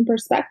have different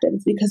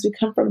perspectives because we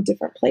come from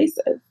different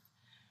places.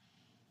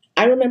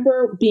 I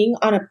remember being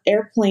on an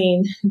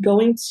airplane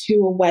going to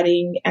a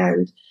wedding,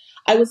 and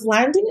I was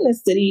landing in a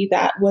city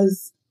that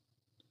was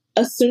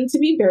assumed to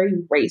be very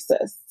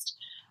racist.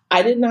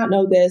 I did not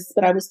know this,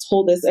 but I was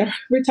told this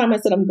every time I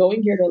said I'm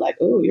going here. They're like,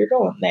 "Oh, you're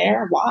going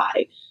there?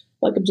 Why?"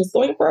 Like, I'm just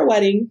going for a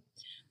wedding.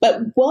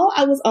 But while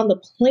I was on the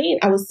plane,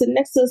 I was sitting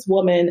next to this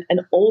woman, an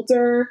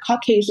older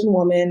Caucasian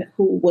woman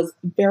who was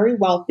very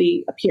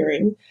wealthy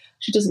appearing.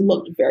 She just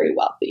looked very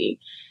wealthy.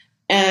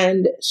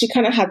 And she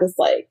kind of had this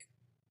like,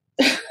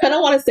 I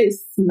don't want to say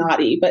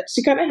snotty, but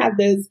she kind of had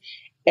this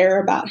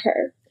air about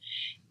her.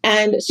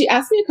 And she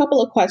asked me a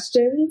couple of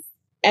questions.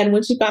 And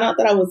when she found out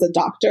that I was a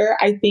doctor,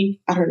 I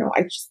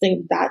just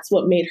think that's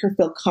what made her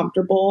feel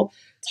comfortable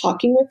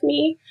talking with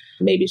me.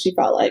 Maybe she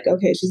felt like,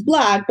 okay, she's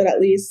Black, but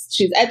at least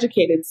she's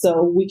educated,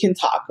 so we can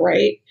talk,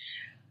 right?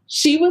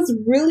 She was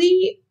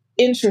really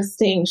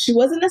interesting. She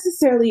wasn't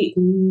necessarily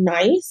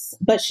nice,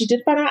 but she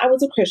did find out I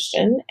was a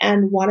Christian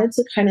and wanted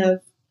to kind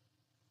of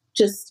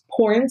just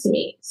pour into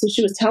me. So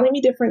she was telling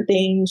me different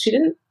things. She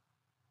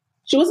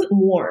wasn't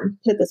warm,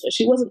 put it this way.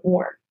 She wasn't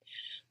warm.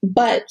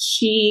 But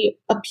she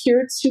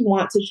appeared to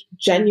want to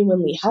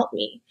genuinely help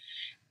me.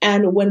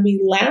 And when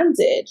we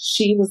landed,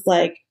 she was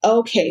like,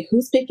 "Okay,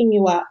 who's picking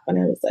you up?" And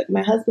I was like,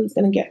 "My husband's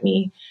going to get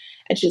me."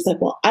 And she was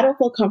like, "Well, I don't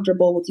feel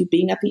comfortable with you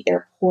being at the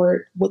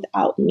airport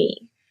without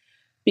me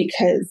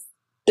because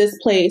this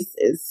place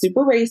is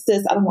super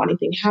racist. I don't want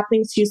anything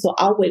happening to you. So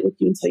I'll wait with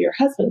you until your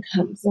husband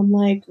comes." And I'm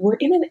like, "We're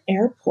in an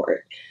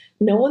airport.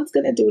 No one's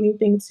going to do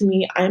anything to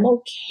me. I'm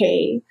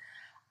okay.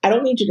 I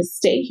don't need you to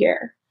stay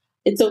here.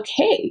 It's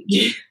okay.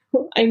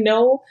 I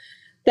know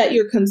that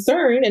you're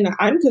concerned, and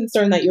I'm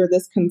concerned that you're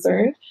this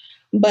concerned,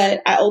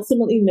 but I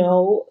ultimately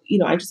know,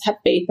 I just have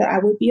faith that I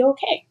would be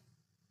okay."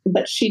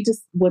 But she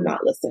just would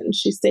not listen.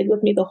 She stayed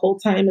with me the whole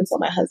time until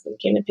my husband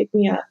came and picked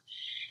me up.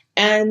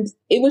 And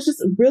it was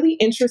just really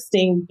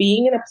interesting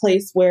being in a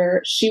place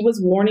where she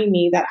was warning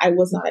me that I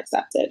was not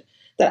accepted,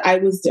 that I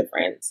was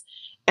different.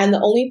 And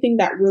the only thing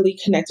that really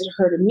connected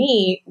her to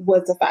me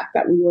was the fact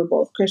that we were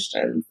both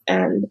Christians.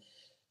 And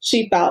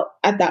she felt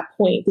at that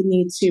point the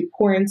need to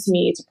pour into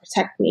me, to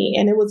protect me.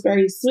 And it was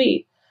very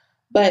sweet.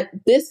 But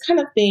this kind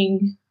of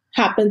thing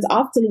happens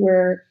often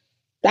where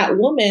that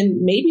woman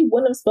maybe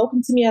wouldn't have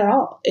spoken to me at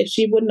all if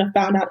she wouldn't have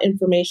found out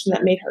information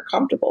that made her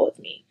comfortable with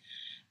me.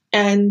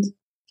 And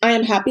I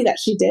am happy that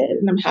she did.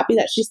 And I'm happy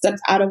that she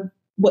stepped out of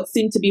what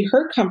seemed to be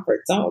her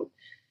comfort zone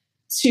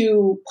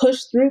to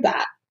push through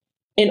that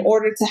in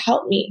order to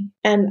help me.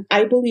 And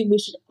I believe we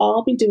should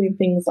all be doing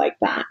things like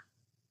that.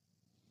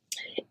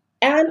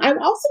 And I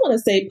also want to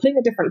say, putting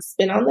a different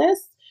spin on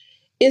this,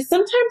 is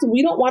sometimes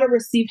we don't want to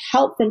receive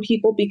help from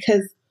people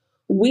because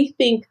we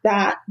think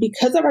that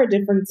because of our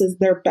differences,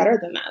 they're better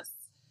than us.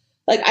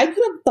 Like, I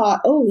could have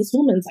thought, oh, this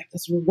woman's like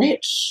this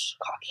rich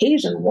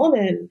Caucasian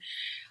woman.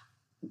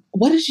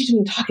 What is she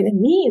doing talking to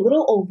me?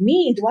 Little old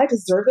me. Do I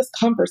deserve this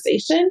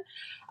conversation?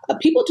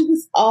 People do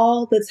this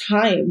all the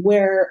time,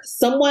 where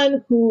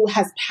someone who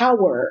has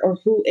power or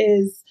who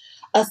is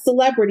a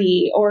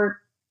celebrity,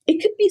 or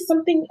it could be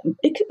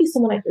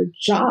someone at your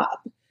job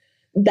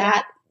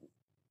that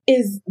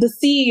is the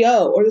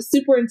CEO or the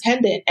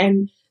superintendent,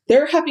 and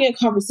they're having a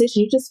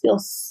conversation. You just feel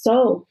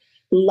so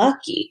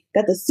lucky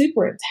that the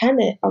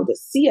superintendent or the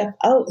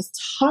CFO is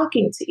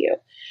talking to you.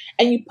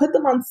 And you put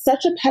them on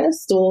such a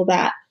pedestal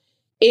that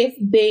if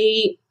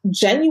they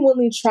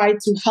genuinely try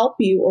to help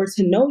you or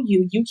to know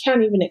you, you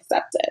can't even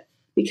accept it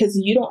because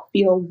you don't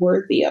feel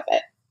worthy of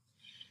it.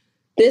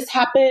 This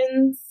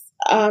happens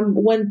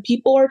when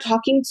people are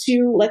talking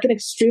to like an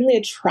extremely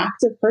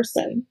attractive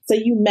person.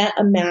 Say you met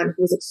a man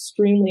who was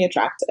extremely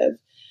attractive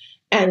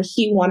and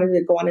he wanted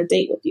to go on a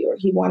date with you, or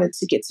he wanted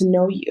to get to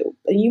know you.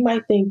 And you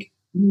might think,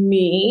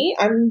 me?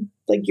 I'm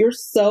like, you're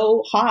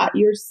so hot.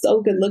 You're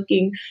so good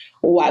looking.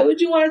 Why would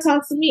you want to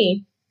talk to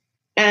me?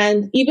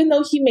 And even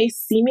though he may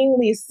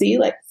seemingly seem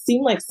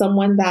like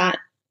someone that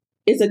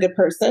is a good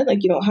person, like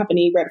you don't have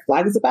any red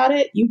flags about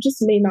it, you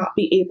just may not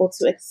be able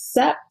to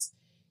accept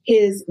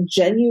his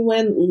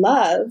genuine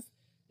love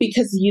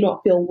because you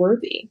don't feel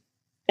worthy.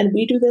 And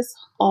we do this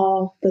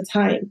all the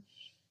time.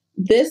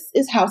 This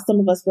is how some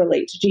of us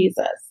relate to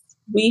Jesus.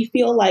 We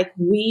feel like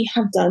we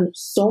have done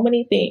so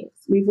many things.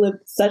 We've lived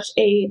such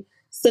a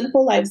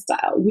sinful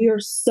lifestyle. We are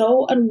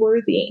so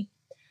unworthy.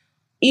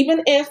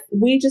 Even if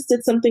we just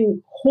did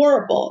something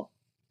horrible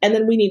and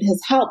then we need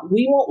his help,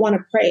 we won't want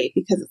to pray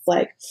because it's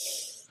like,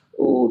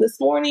 ooh, this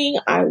morning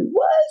I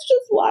was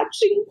just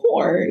watching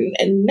porn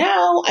and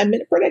now I'm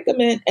in a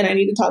predicament and I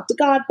need to talk to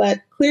God, but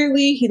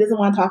clearly he doesn't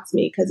want to talk to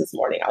me because this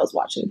morning I was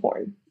watching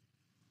porn.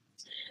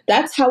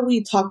 That's how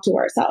we talk to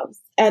ourselves.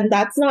 And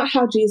that's not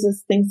how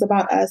Jesus thinks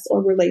about us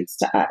or relates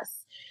to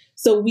us.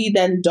 So we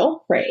then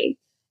don't pray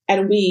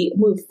and we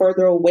move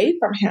further away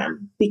from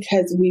him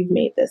because we've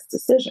made this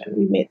decision.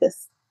 We've made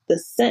this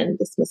sin,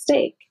 this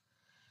mistake.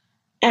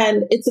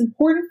 And it's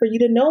important for you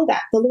to know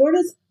that the Lord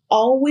is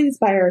always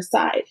by our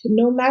side,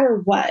 no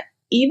matter what.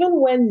 Even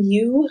when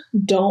you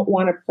don't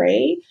want to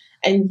pray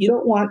and you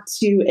don't want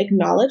to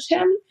acknowledge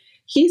him,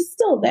 he's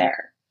still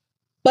there.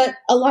 But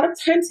a lot of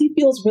times he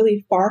feels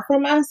really far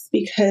from us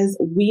because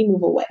we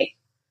move away.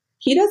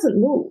 He doesn't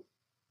move.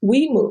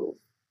 We move.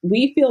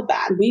 we feel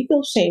bad. We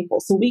feel shameful.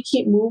 So we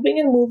keep moving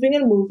and moving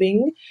and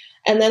moving.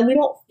 And then we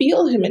don't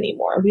feel him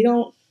anymore. We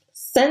don't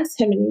sense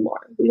him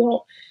anymore. We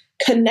don't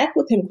connect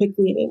with him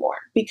quickly anymore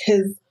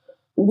because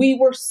we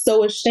were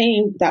so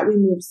ashamed that we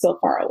moved so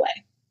far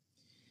away.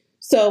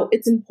 So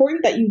it's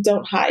important that you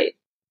don't hide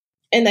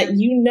and that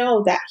you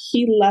know that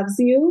he loves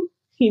you.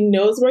 He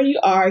knows where you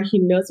are. He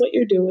knows what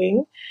you're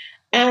doing.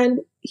 And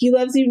he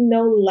loves you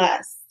no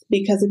less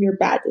because of your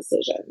bad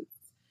decisions.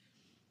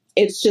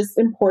 It's just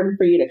important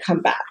for you to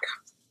come back.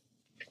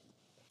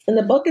 In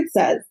the book, it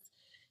says,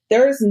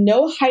 there is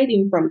no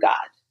hiding from God.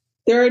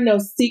 There are no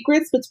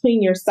secrets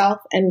between yourself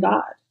and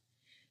God.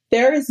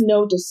 There is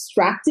no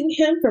distracting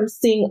him from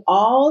seeing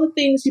all the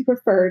things you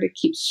prefer to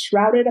keep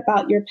shrouded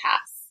about your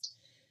past.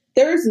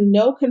 There is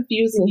no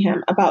confusing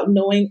him about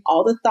knowing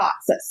all the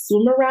thoughts that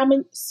swim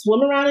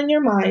around in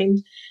your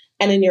mind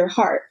and in your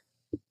heart.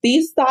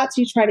 These thoughts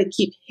you try to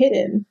keep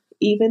hidden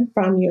even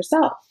from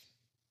yourself.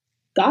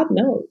 God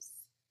knows.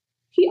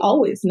 He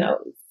always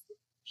knows.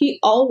 He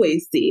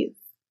always sees.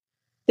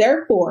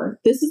 Therefore,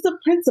 this is a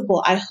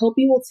principle I hope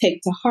you will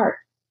take to heart.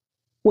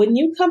 When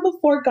you come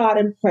before God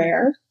in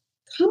prayer,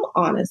 come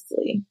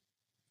honestly,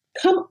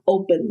 come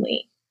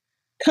openly,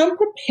 come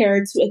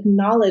prepared to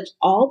acknowledge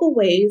all the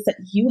ways that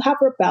you have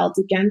rebelled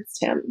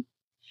against him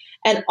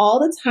and all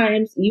the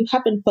times you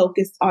have been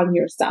focused on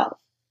yourself,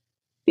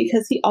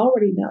 because he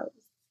already knows.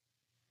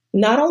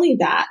 Not only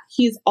that,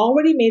 he's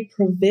already made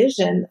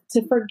provision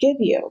to forgive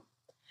you.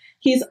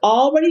 He's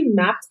already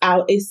mapped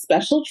out a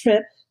special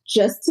trip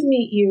just to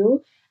meet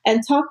you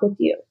and talk with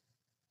you,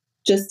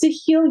 just to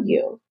heal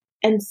you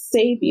and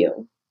save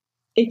you,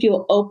 if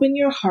you'll open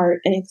your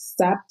heart and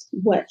accept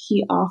what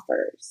he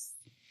offers.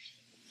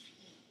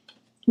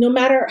 No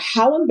matter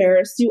how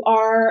embarrassed you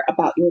are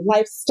about your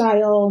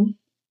lifestyle,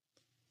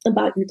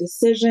 about your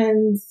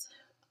decisions,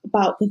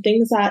 about the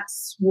things that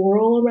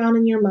swirl around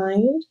in your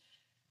mind,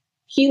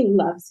 he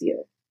loves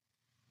you.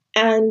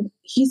 And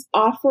he's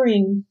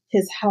offering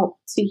his help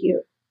to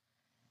you.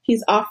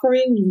 He's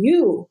offering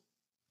you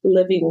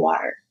living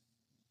water.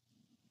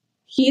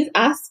 He's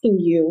asking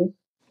you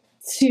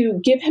to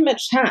give him a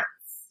chance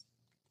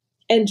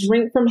and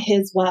drink from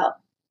his well.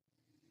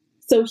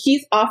 So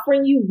he's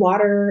offering you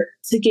water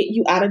to get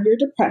you out of your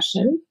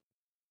depression,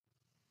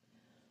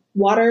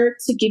 water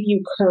to give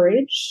you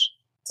courage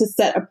to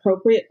set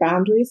appropriate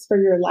boundaries for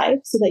your life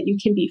so that you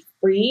can be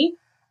free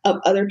of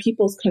other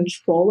people's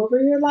control over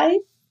your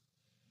life.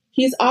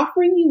 He's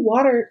offering you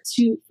water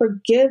to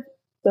forgive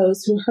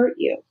those who hurt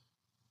you.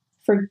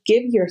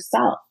 Forgive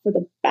yourself for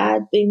the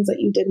bad things that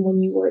you did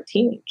when you were a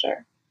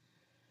teenager.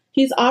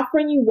 He's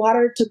offering you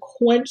water to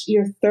quench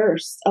your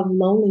thirst of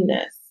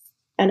loneliness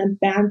and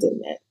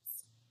abandonment.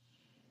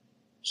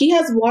 He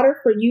has water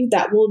for you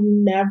that will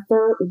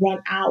never run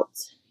out.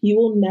 You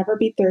will never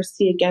be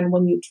thirsty again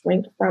when you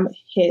drink from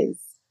his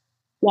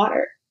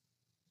water.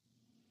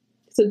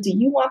 So do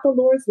you want the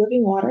Lord's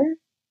living water?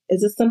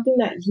 Is this something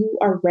that you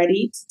are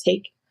ready to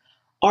take?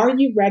 Are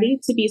you ready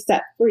to be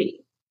set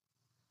free?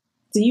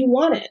 Do you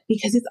want it?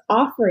 Because he's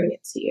offering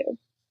it to you.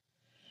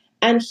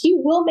 And he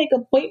will make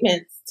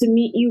appointments to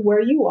meet you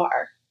where you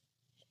are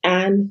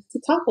and to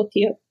talk with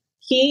you.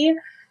 He,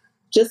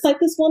 just like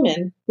this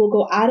woman, will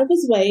go out of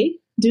his way,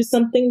 do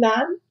something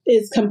that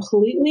is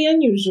completely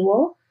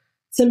unusual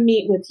to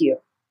meet with you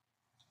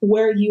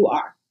where you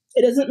are.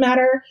 It doesn't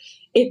matter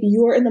if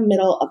you're in the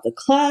middle of the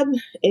club,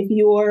 if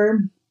you're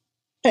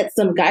at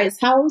some guy's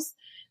house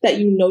that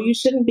you know you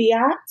shouldn't be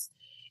at,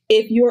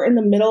 if you're in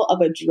the middle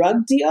of a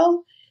drug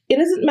deal. It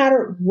doesn't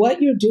matter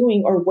what you're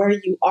doing or where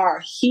you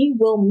are. He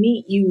will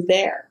meet you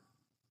there.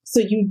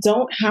 So you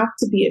don't have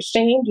to be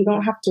ashamed. You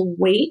don't have to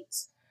wait.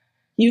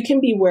 You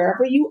can be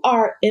wherever you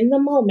are in the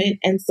moment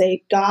and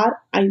say, God,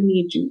 I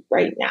need you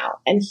right now.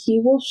 And he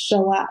will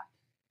show up.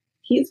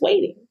 He's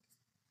waiting.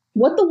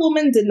 What the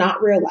woman did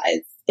not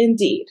realize,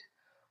 indeed,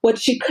 what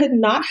she could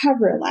not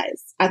have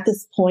realized at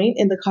this point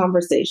in the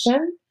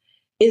conversation,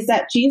 is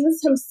that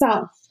Jesus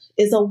himself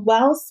is a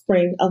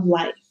wellspring of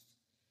life.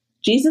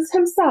 Jesus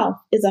himself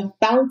is a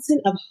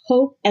fountain of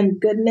hope and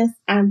goodness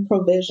and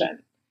provision.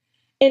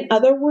 In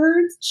other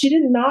words, she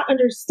did not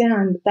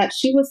understand that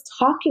she was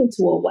talking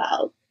to a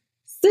well,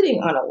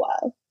 sitting on a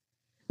well.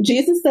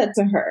 Jesus said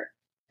to her,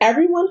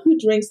 everyone who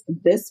drinks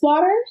this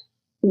water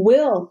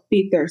will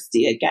be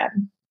thirsty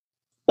again.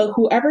 But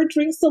whoever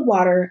drinks the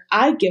water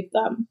I give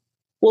them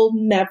will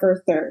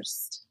never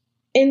thirst.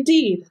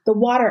 Indeed, the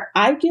water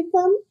I give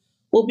them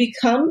will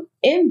become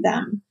in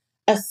them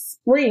a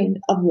spring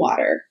of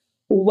water,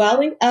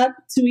 welling up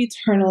to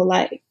eternal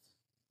life.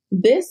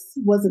 This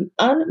was an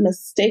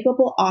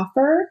unmistakable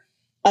offer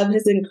of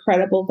his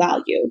incredible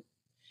value.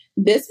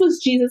 This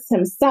was Jesus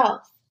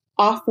himself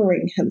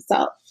offering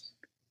himself.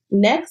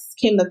 Next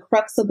came the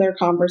crux of their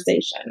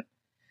conversation,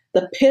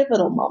 the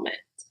pivotal moment.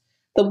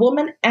 The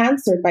woman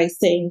answered by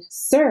saying,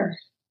 Sir,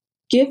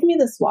 give me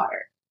this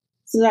water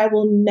so that I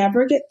will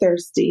never get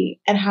thirsty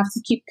and have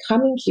to keep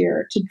coming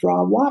here to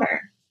draw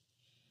water.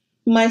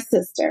 My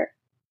sister,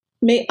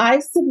 may I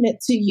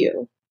submit to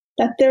you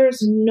that there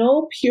is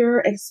no pure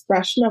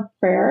expression of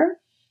prayer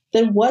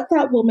than what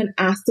that woman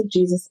asked of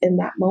Jesus in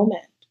that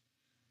moment.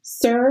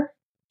 Sir,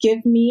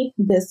 give me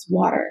this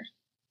water.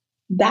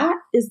 That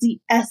is the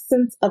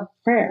essence of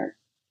prayer.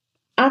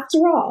 After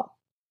all,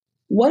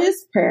 what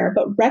is prayer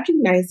but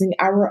recognizing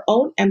our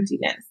own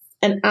emptiness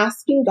and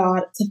asking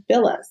God to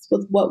fill us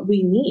with what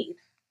we need?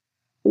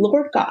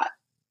 Lord God,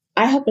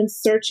 I have been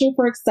searching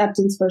for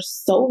acceptance for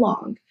so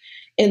long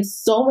in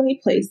so many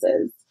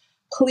places.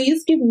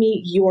 Please give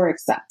me your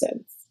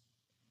acceptance.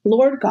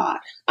 Lord God,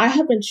 I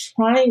have been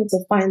trying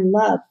to find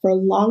love for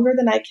longer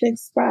than I can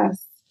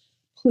express.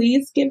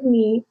 Please give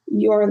me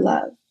your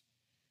love.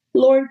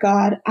 Lord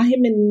God, I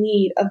am in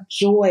need of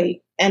joy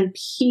and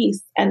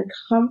peace and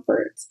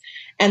comfort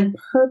and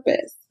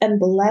purpose and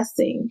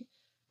blessing.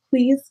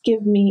 Please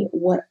give me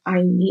what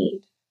I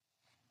need.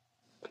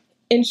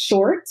 In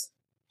short,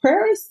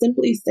 prayer is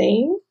simply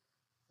saying,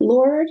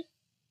 Lord,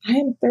 I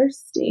am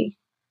thirsty.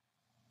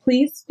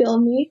 Please fill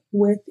me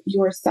with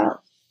yourself.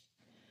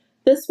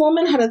 This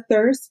woman had a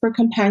thirst for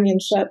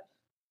companionship.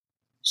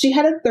 She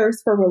had a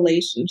thirst for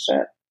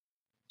relationship.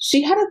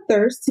 She had a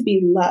thirst to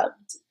be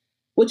loved,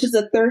 which is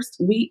a thirst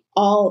we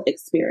all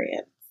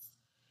experience.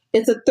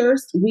 It's a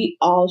thirst we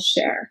all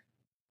share.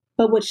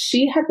 But what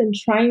she had been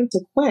trying to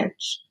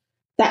quench,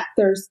 that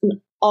thirst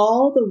in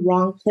all the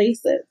wrong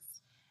places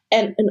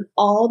and in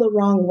all the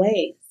wrong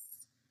ways.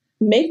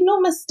 Make no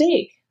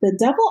mistake, the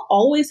devil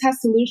always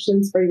has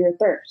solutions for your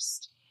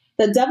thirst.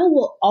 The devil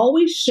will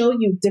always show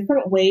you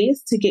different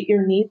ways to get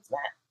your needs met.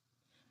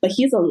 But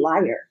he's a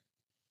liar.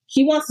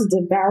 He wants to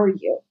devour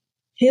you.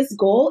 His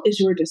goal is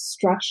your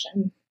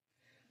destruction.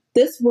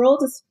 This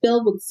world is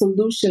filled with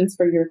solutions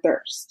for your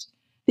thirst.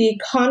 The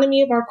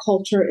economy of our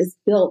culture is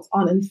built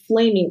on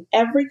inflaming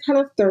every kind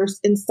of thirst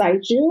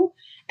inside you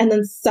and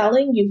then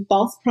selling you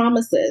false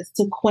promises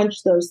to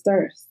quench those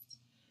thirsts.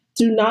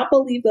 Do not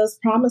believe those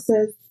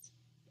promises.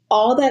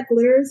 All that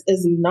glitters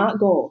is not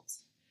gold.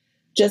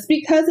 Just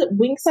because it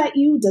winks at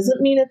you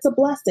doesn't mean it's a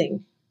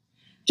blessing.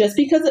 Just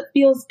because it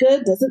feels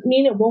good doesn't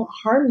mean it won't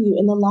harm you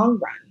in the long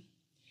run.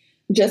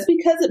 Just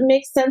because it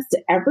makes sense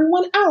to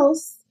everyone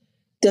else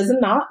does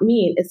not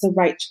mean it's the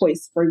right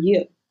choice for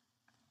you.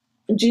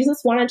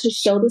 Jesus wanted to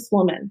show this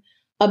woman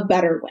a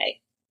better way,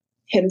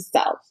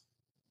 himself,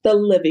 the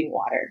living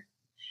water.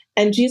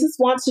 And Jesus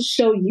wants to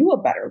show you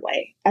a better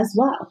way as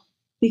well,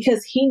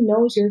 because he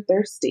knows you're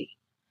thirsty.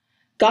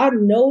 God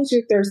knows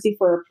you're thirsty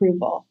for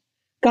approval.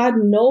 God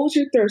knows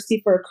you're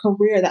thirsty for a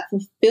career that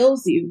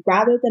fulfills you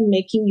rather than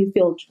making you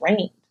feel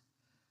drained.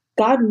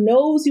 God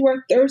knows you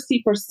are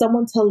thirsty for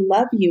someone to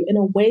love you in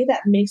a way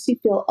that makes you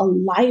feel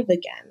alive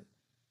again.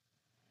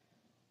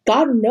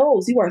 God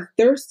knows you are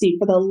thirsty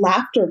for the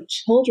laughter of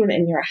children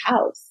in your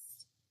house.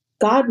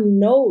 God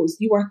knows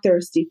you are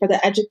thirsty for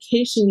the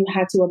education you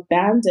had to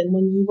abandon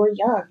when you were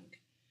young.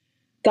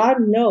 God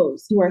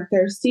knows you are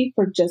thirsty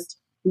for just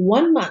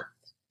 1 month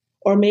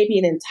or maybe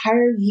an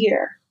entire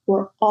year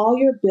where all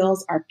your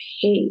bills are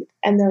paid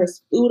and there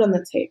is food on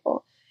the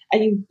table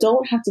and you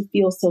don't have to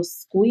feel so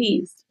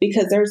squeezed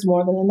because there's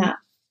more than enough.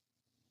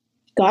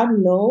 God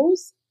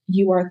knows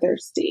you are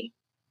thirsty.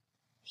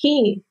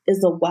 He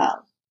is a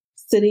well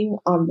sitting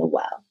on the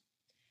well,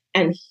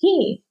 and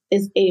he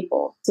is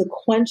able to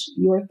quench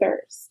your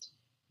thirst.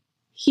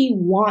 He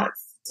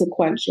wants to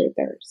quench your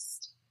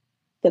thirst.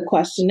 The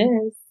question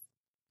is,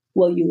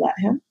 will you let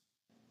him?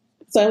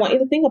 So I want you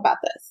to think about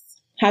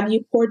this. Have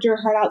you poured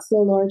your heart out to the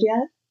Lord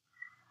yet?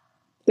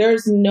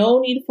 There's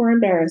no need for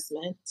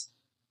embarrassment.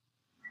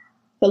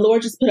 The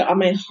Lord just put it on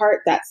my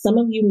heart that some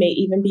of you may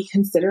even be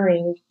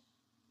considering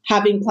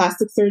having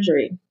plastic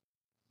surgery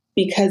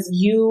because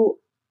you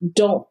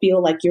don't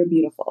feel like you're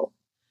beautiful.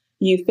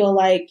 You feel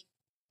like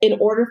in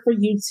order for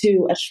you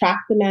to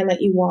attract the man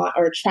that you want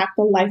or attract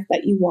the life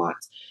that you want,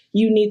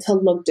 you need to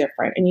look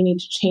different and you need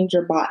to change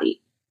your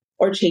body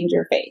or change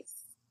your face.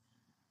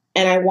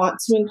 And I want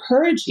to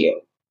encourage you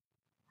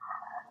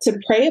to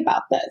pray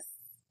about this.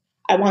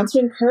 I want to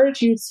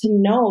encourage you to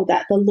know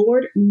that the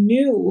Lord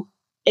knew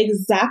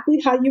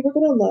exactly how you were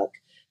going to look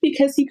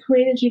because he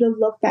created you to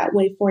look that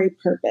way for a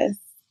purpose.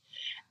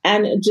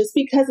 And just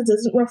because it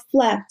doesn't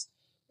reflect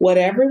what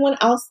everyone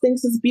else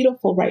thinks is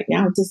beautiful right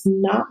now does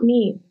not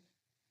mean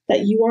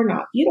that you are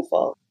not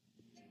beautiful.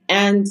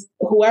 And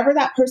whoever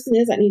that person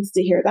is that needs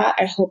to hear that,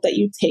 I hope that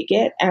you take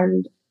it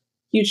and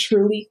you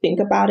truly think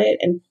about it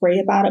and pray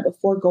about it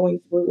before going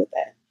through with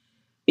it.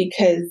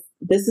 Because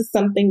this is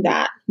something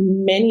that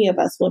many of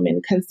us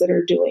women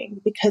consider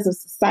doing because of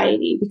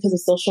society, because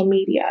of social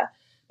media,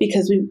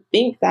 because we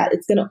think that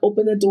it's going to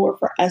open the door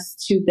for us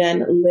to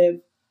then live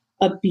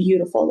a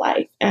beautiful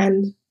life.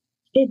 And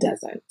it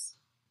doesn't.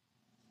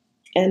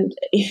 And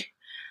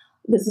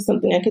this is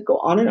something I could go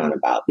on and on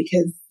about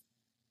because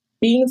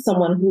being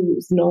someone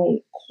who's known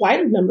quite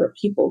a number of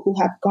people who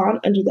have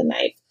gone under the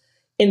knife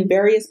in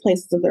various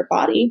places of their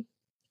body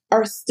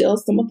are still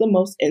some of the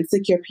most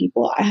insecure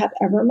people I have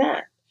ever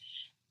met.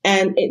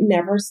 And it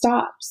never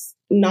stops.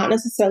 Not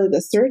necessarily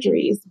the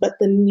surgeries, but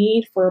the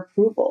need for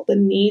approval, the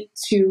need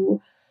to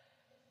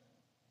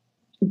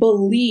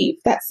believe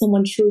that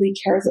someone truly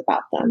cares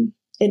about them.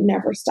 It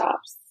never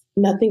stops.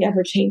 nothing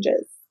ever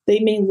changes. They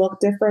may look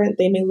different.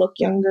 They may look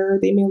younger.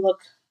 They may look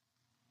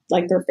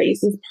like their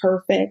face is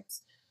perfect.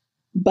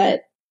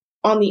 But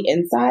on the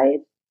inside,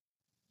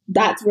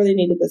 that's where they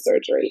needed the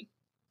surgery.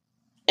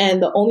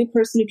 And the only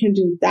person who can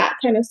do that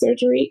kind of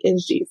surgery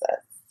is Jesus.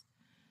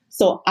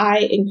 So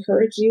I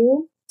encourage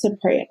you to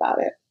pray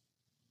about it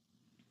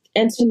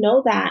and to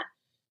know that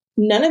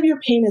none of your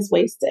pain is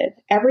wasted.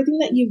 Everything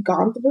that you've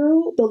gone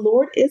through, the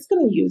Lord is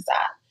going to use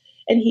that.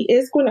 And He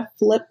is going to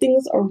flip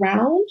things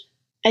around.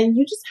 And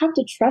you just have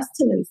to trust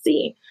Him and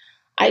see.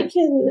 I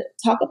can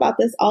talk about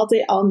this all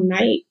day, all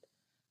night.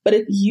 But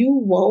if you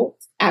won't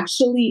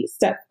actually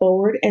step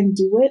forward and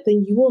do it,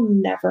 then you will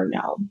never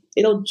know.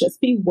 It'll just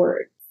be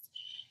words.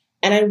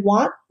 And I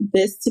want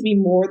this to be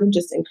more than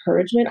just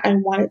encouragement. I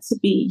want it to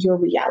be your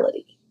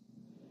reality.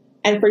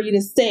 And for you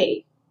to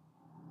say,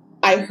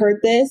 I heard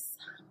this,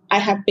 I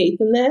have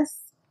faith in this,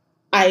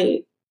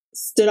 I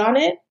stood on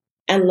it,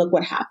 and look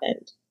what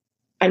happened.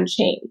 I'm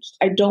changed.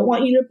 I don't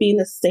want you to be in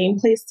the same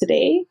place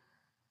today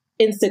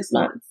in 6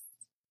 months.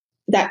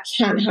 That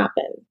can't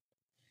happen.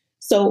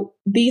 So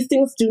these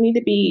things do need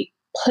to be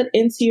put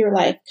into your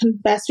life.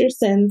 Confess your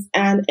sins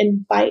and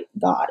invite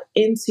God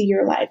into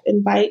your life.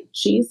 Invite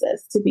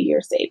Jesus to be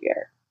your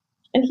Savior.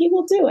 And He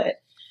will do it.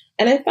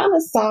 And I found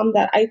a psalm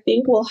that I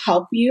think will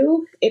help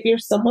you if you're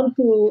someone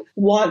who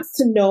wants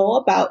to know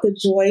about the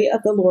joy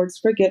of the Lord's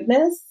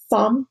forgiveness.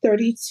 Psalm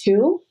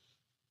 32.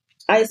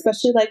 I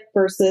especially like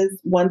verses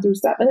 1 through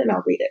 7, and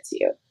I'll read it to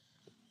you.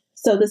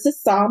 So this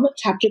is Psalm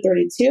chapter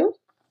 32.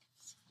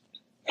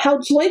 How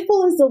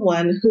joyful is the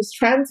one whose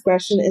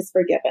transgression is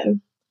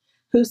forgiven,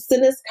 whose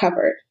sin is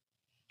covered.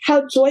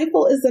 How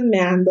joyful is the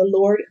man the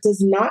Lord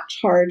does not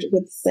charge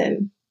with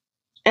sin,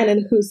 and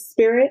in whose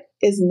spirit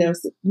is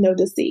no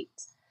deceit.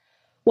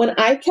 When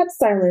I kept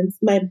silence,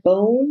 my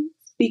bones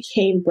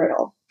became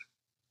brittle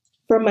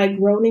from my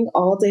groaning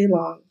all day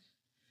long.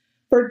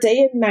 For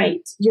day and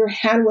night your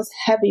hand was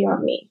heavy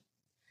on me.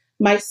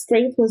 My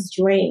strength was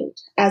drained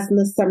as in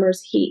the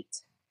summer's heat.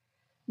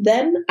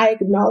 Then I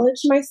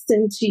acknowledged my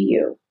sin to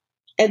you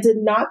and did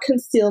not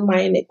conceal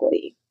my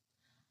iniquity.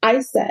 I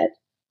said,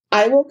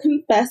 I will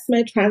confess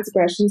my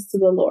transgressions to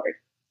the Lord,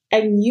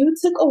 and you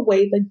took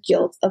away the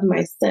guilt of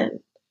my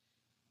sin.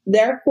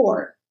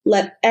 Therefore,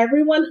 let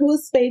everyone who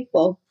is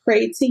faithful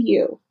pray to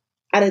you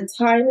at a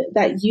time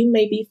that you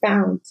may be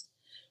found.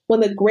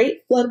 When the great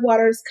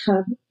floodwaters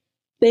come,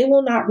 they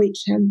will not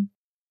reach him.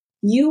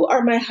 You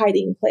are my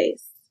hiding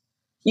place.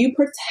 You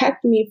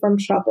protect me from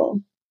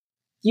trouble.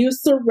 You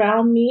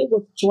surround me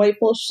with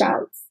joyful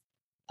shouts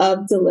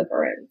of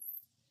deliverance.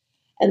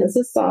 And this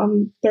is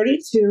Psalm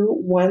 32,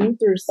 1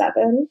 through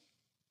 7.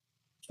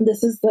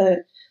 This is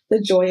the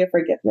joy of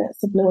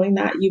forgiveness, of knowing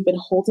that you've been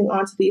holding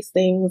on to these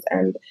things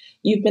and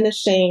you've been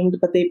ashamed,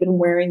 but they've been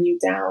wearing you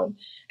down.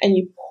 And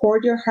you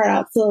poured your heart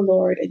out to the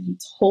Lord and you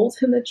told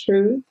him the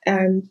truth,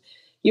 and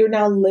you're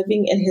now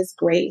living in his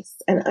grace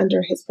and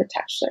under his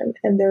protection.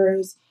 And there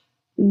is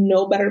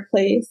no better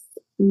place,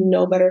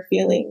 no better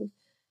feeling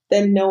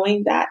than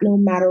knowing that no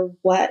matter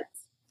what,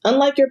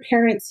 unlike your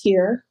parents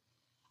here,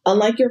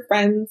 unlike your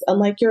friends,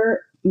 unlike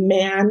your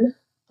man,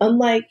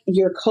 unlike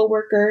your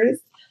coworkers,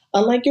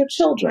 unlike your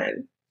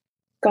children,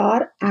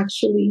 God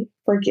actually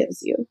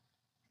forgives you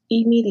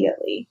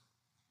immediately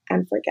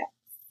and forgets.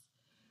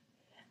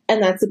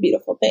 And that's a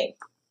beautiful thing.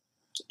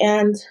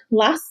 And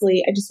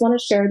lastly, I just want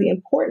to share the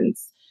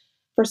importance.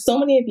 For so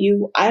many of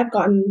you, I have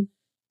gotten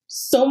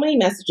so many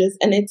messages,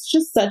 and it's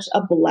just such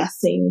a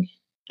blessing.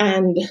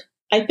 And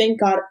I thank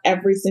God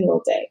every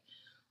single day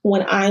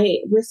when I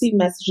receive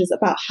messages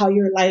about how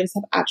your lives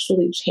have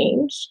actually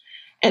changed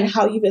and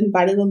how you've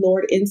invited the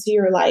Lord into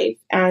your life.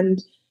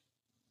 And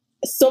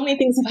so many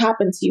things have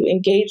happened to you: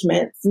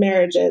 engagements,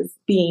 marriages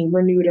being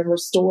renewed and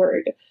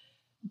restored,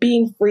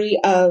 being free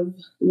of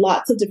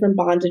lots of different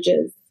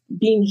bondages,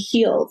 being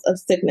healed of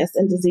sickness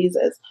and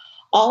diseases.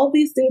 All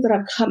these things that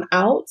have come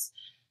out,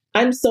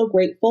 I'm so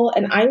grateful.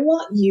 And I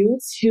want you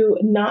to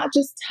not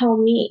just tell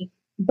me,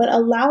 but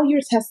allow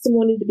your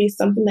testimony to be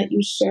something that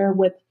you share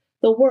with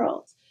the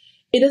world.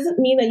 It doesn't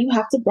mean that you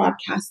have to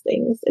broadcast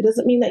things. It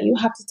doesn't mean that you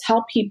have to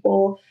tell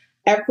people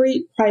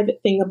every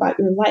private thing about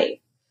your life.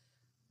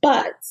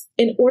 But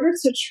in order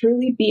to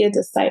truly be a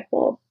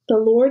disciple, the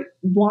Lord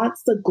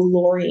wants the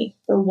glory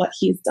for what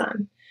he's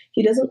done.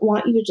 He doesn't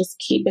want you to just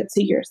keep it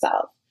to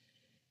yourself.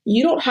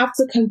 You don't have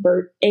to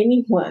convert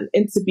anyone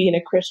into being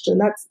a Christian.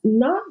 That's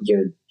not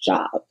your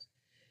job.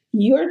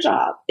 Your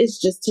job is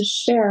just to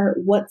share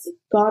what's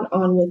gone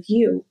on with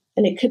you.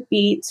 And it could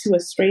be to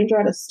a stranger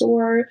at a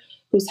store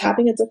who's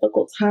having a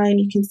difficult time.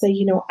 You can say,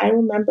 I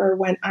remember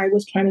when I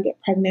was trying to get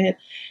pregnant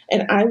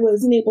and I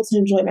wasn't able to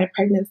enjoy my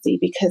pregnancy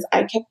because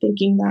I kept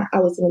thinking that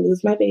I was going to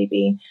lose my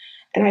baby,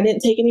 and I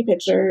didn't take any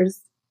pictures.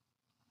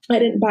 I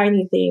didn't buy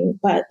anything,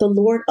 but the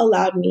Lord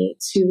allowed me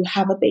to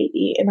have a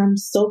baby, and I'm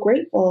so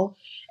grateful.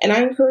 And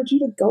I encourage you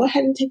to go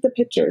ahead and take the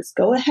pictures.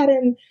 Go ahead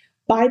and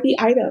buy the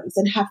items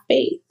and have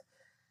faith.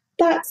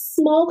 That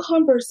small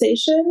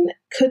conversation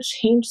could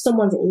change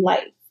someone's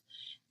life.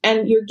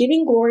 And you're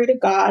giving glory to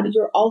God.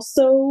 You're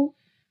also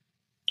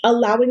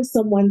allowing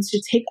someone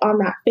to take on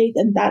that faith.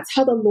 And that's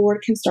how the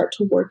Lord can start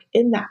to work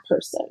in that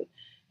person.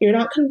 You're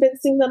not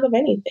convincing them of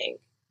anything.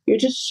 You're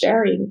just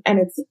sharing. And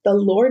it's the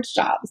Lord's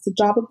job. It's the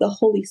job of the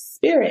Holy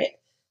Spirit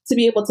to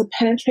be able to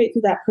penetrate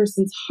through that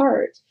person's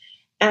heart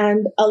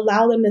and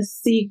allow them to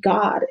see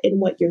God in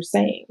what you're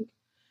saying.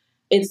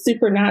 It's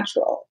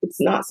supernatural. It's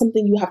not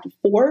something you have to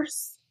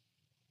force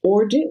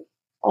or do.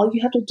 All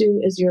you have to do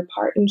is your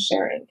part in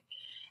sharing.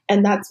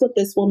 And that's what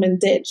this woman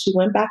did. She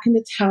went back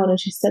into town and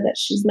she said that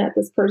she's met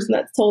this person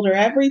that's told her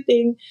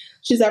everything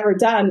she's ever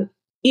done,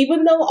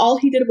 even though all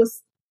he did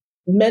was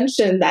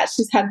mention that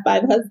she's had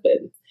 5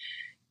 husbands.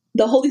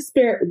 The Holy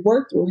Spirit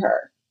worked through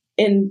her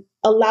in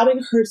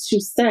allowing her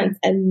to sense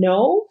and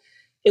know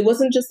it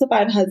wasn't just the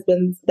 5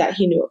 husbands that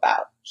he knew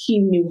about. He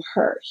knew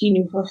her. He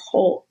knew her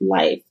whole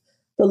life.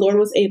 The Lord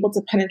was able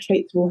to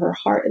penetrate through her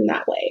heart in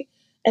that way.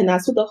 And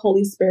that's what the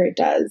Holy Spirit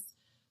does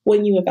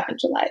when you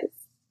evangelize.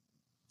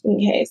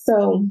 Okay,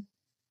 so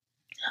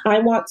I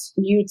want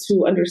you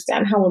to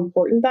understand how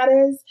important that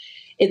is.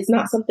 It's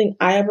not something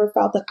I ever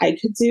felt that I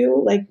could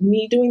do. Like,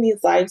 me doing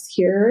these lives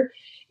here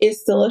is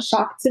still a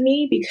shock to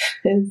me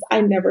because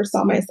I never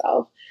saw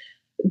myself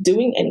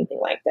doing anything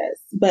like this.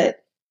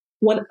 But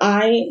when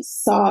I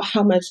saw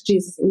how much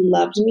Jesus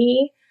loved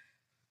me,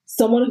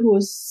 someone who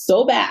was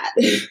so bad,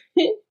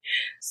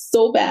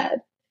 so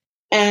bad,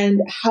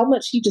 and how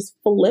much he just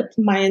flipped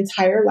my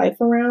entire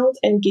life around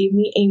and gave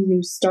me a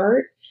new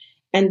start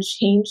and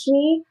changed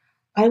me,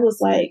 I was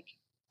like,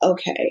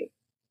 okay,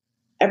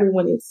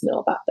 everyone needs to know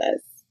about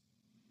this.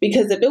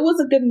 Because if it was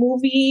a good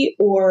movie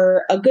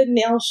or a good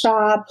nail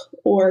shop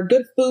or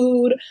good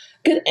food,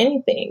 good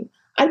anything,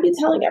 I'd be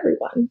telling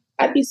everyone.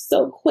 I'd be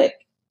so quick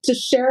to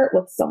share it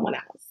with someone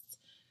else.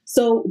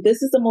 So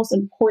this is the most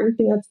important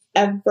thing that's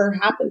ever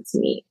happened to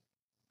me.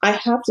 I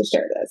have to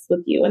share this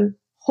with you and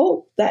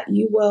hope that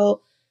you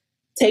will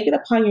take it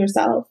upon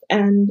yourself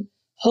and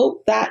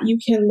hope that you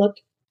can look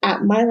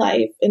at my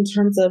life in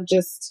terms of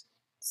just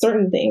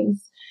certain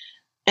things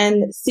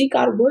and see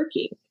God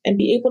working and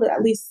be able to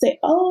at least say,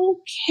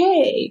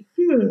 okay,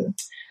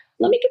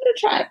 let me give it a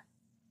try.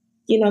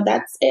 You know,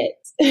 that's it.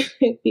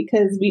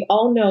 Because we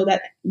all know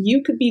that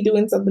you could be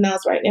doing something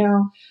else right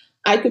now.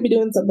 I could be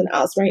doing something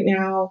else right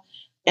now.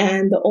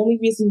 And the only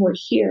reason we're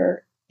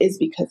here is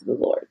because of the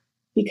Lord,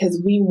 because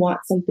we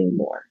want something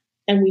more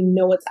and we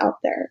know it's out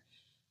there.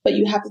 But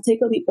you have to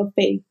take a leap of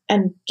faith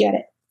and get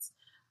it.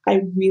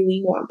 I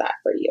really want that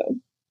for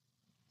you.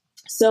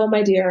 So,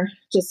 my dear,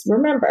 just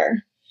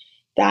remember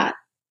that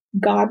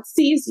God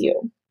sees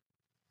you.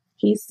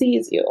 He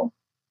sees you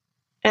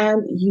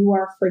and you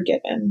are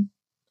forgiven.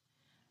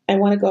 I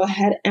want to go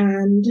ahead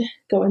and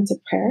go into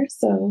prayer.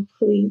 So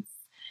please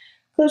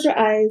close your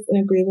eyes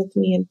and agree with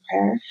me in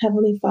prayer.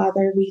 Heavenly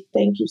Father, we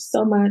thank you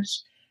so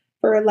much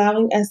for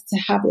allowing us to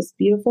have this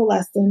beautiful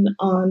lesson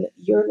on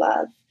your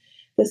love.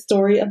 The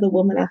story of the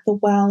woman at the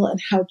well and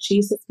how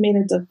Jesus made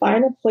a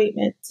divine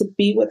appointment to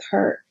be with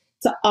her,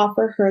 to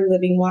offer her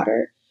living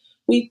water.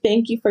 We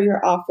thank you for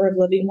your offer of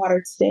living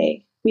water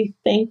today. We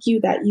thank you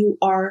that you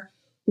are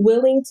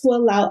willing to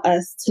allow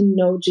us to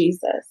know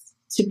Jesus,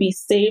 to be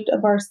saved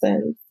of our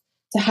sins,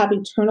 to have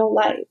eternal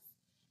life,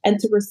 and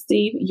to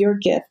receive your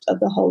gift of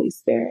the Holy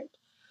Spirit.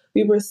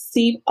 We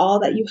receive all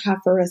that you have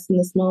for us in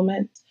this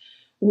moment.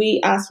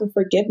 We ask for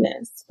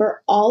forgiveness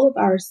for all of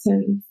our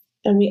sins.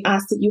 And we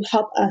ask that you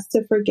help us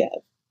to forgive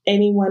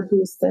anyone who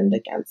has sinned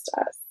against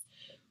us.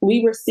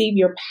 We receive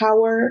your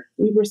power.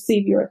 We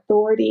receive your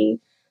authority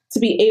to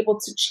be able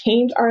to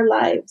change our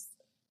lives,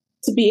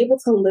 to be able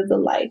to live the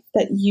life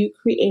that you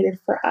created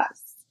for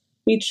us.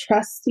 We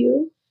trust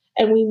you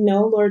and we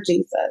know, Lord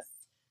Jesus,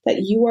 that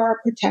you are our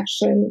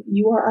protection.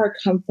 You are our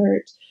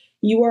comfort.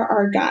 You are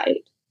our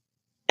guide.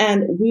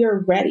 And we are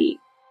ready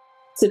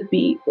to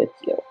be with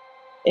you.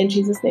 In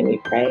Jesus' name we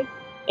pray.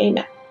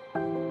 Amen.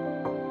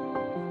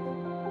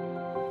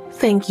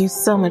 Thank you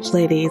so much,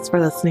 ladies,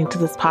 for listening to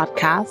this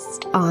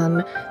podcast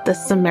on the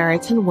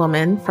Samaritan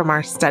woman from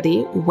our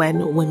study,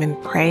 When Women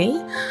Pray.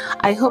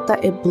 I hope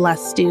that it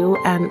blessed you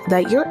and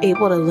that you're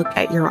able to look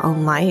at your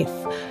own life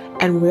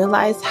and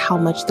realize how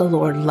much the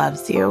Lord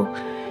loves you.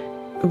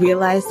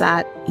 Realize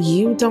that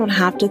you don't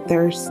have to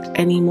thirst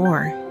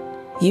anymore.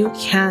 You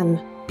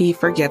can be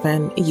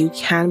forgiven. You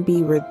can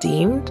be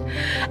redeemed,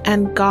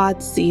 and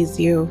God sees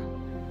you.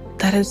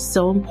 That is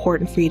so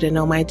important for you to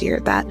know, my dear,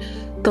 that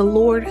the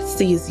Lord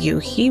sees you.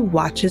 He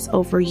watches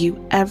over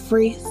you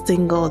every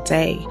single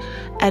day.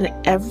 And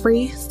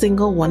every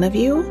single one of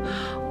you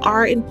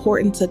are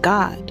important to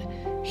God.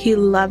 He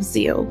loves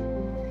you.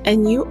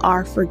 And you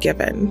are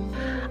forgiven.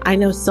 I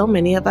know so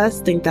many of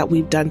us think that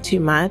we've done too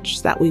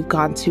much, that we've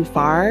gone too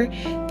far,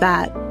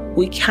 that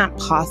we can't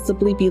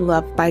possibly be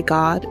loved by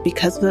God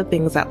because of the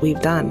things that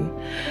we've done.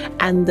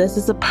 And this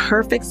is a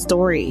perfect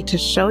story to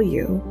show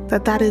you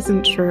that that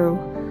isn't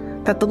true.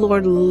 That the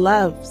Lord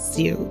loves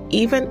you,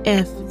 even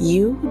if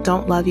you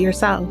don't love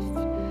yourself.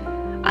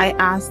 I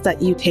ask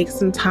that you take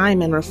some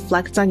time and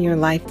reflect on your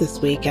life this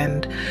week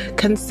and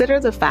consider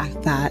the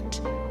fact that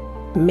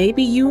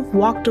maybe you've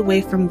walked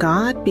away from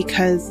God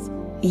because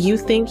you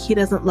think he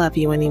doesn't love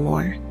you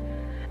anymore.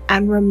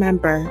 And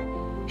remember,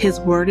 his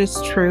word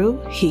is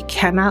true. He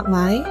cannot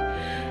lie.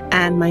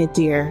 And my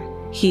dear,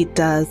 he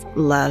does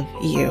love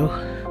you.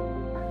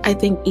 I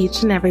thank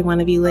each and every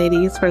one of you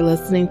ladies for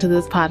listening to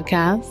this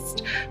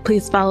podcast.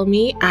 Please follow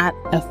me at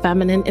A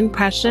Feminine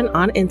Impression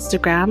on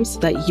Instagram so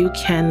that you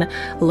can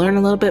learn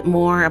a little bit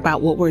more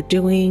about what we're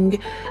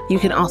doing. You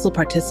can also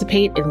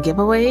participate in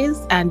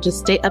giveaways and just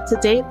stay up to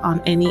date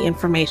on any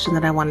information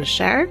that I want to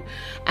share.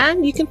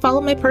 And you can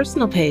follow my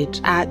personal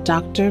page at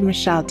Dr.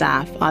 Michelle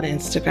Daff on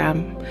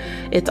Instagram.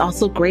 It's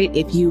also great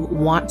if you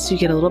want to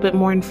get a little bit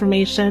more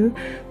information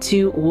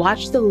to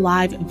watch the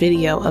live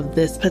video of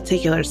this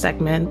particular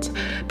segment,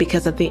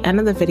 because at the end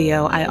of the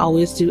video, I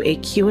always do a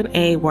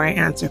Q&A where I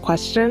answer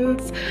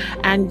questions,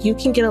 and you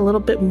can get a little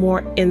bit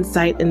more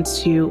insight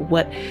into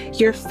what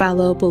your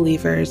fellow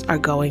believers are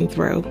going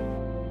through.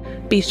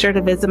 Be sure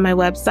to visit my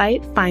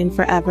website,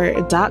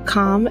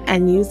 findforever.com,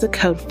 and use the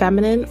code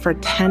FEMININE for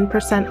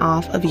 10%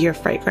 off of your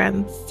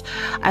fragrance.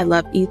 I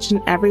love each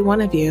and every one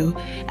of you,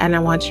 and I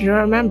want you to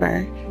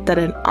remember that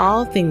in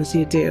all things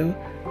you do,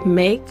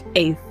 make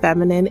a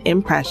feminine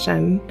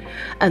impression.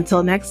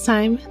 Until next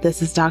time,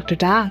 this is Dr.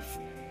 Daff.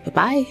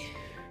 Bye-bye.